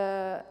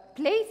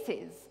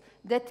places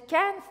that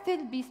can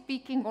still be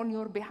speaking on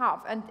your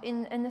behalf. And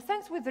in a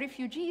sense, with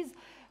refugees,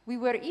 we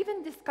were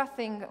even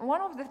discussing, one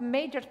of the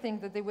major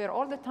things that they were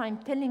all the time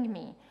telling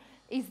me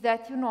is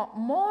that, you know,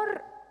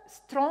 more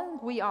strong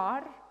we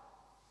are,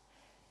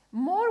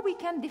 more we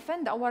can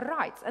defend our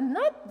rights, and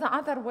not the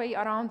other way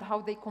around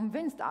how they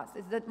convinced us,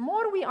 is that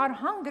more we are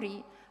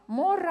hungry,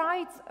 more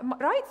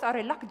rights are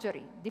a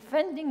luxury.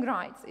 Defending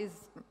rights is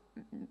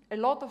a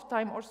lot of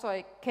time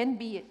also can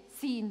be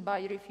seen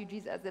by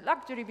refugees as a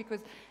luxury,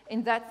 because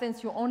in that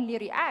sense you only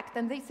react.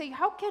 And they say,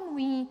 how can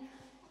we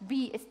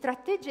be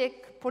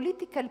strategic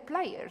political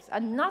players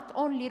and not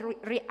only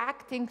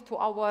reacting to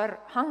our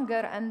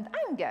hunger and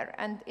anger?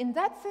 And in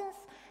that sense,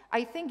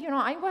 I think, you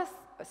know, I was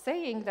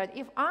saying that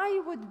if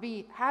I would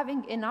be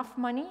having enough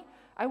money,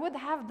 I would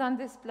have done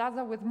this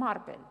plaza with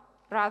marble,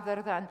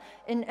 rather than,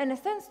 in a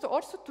sense, to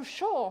also to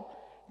show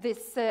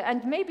this,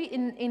 and maybe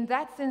in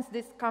that sense,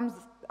 this comes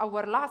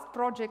our last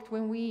project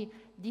when we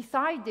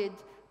decided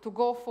to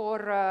go for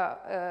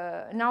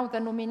now the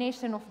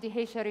nomination of the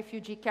Haitian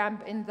refugee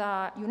camp in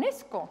the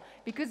UNESCO,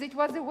 because it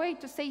was a way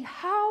to say,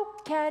 how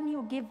can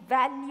you give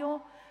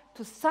value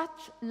to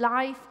such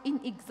life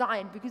in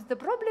exile? Because the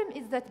problem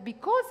is that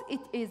because it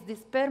is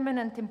this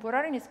permanent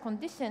temporariness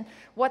condition,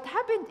 what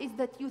happened is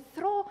that you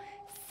throw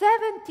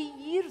 70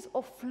 years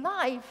of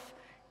life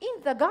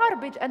in the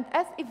garbage, and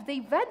as if they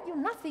value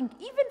nothing,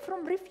 even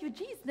from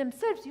refugees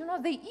themselves, you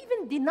know, they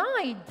even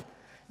denied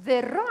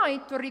their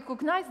right to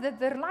recognize that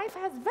their life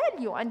has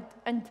value. And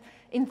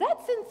in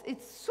that sense,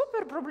 it's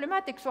super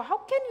problematic. So how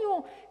can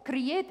you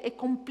create a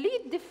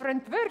complete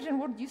different version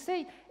where you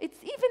say, it's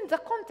even the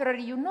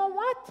contrary? You know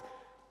what?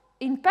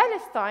 In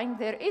Palestine,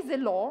 there is a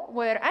law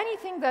where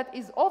anything that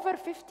is over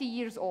 50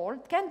 years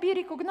old can be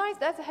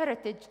recognized as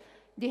heritage.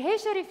 The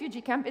Haitian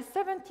refugee camp is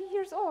 70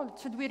 years old.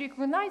 Should we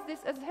recognize this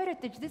as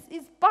heritage? This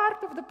is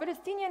part of the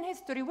Palestinian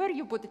history. Where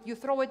you put it, you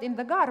throw it in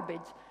the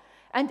garbage.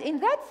 And in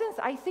that sense,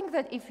 I think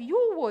that if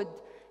you would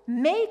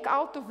make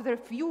out of the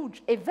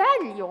refuge a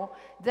value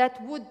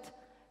that would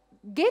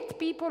get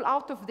people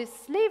out of this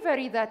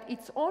slavery, that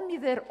it's only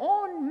their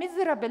own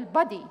miserable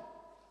body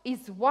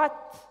is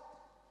what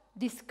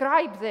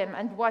describe them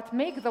and what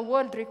make the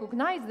world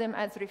recognize them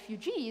as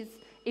refugees,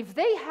 if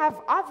they have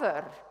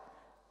other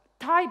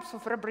types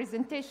of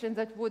representation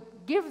that would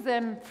give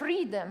them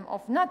freedom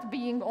of not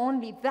being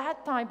only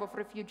that type of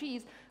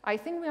refugees, I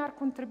think we are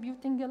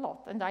contributing a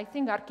lot. And I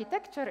think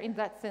architecture in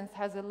that sense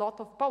has a lot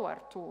of power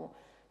to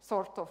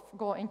sort of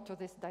go into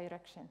this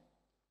direction.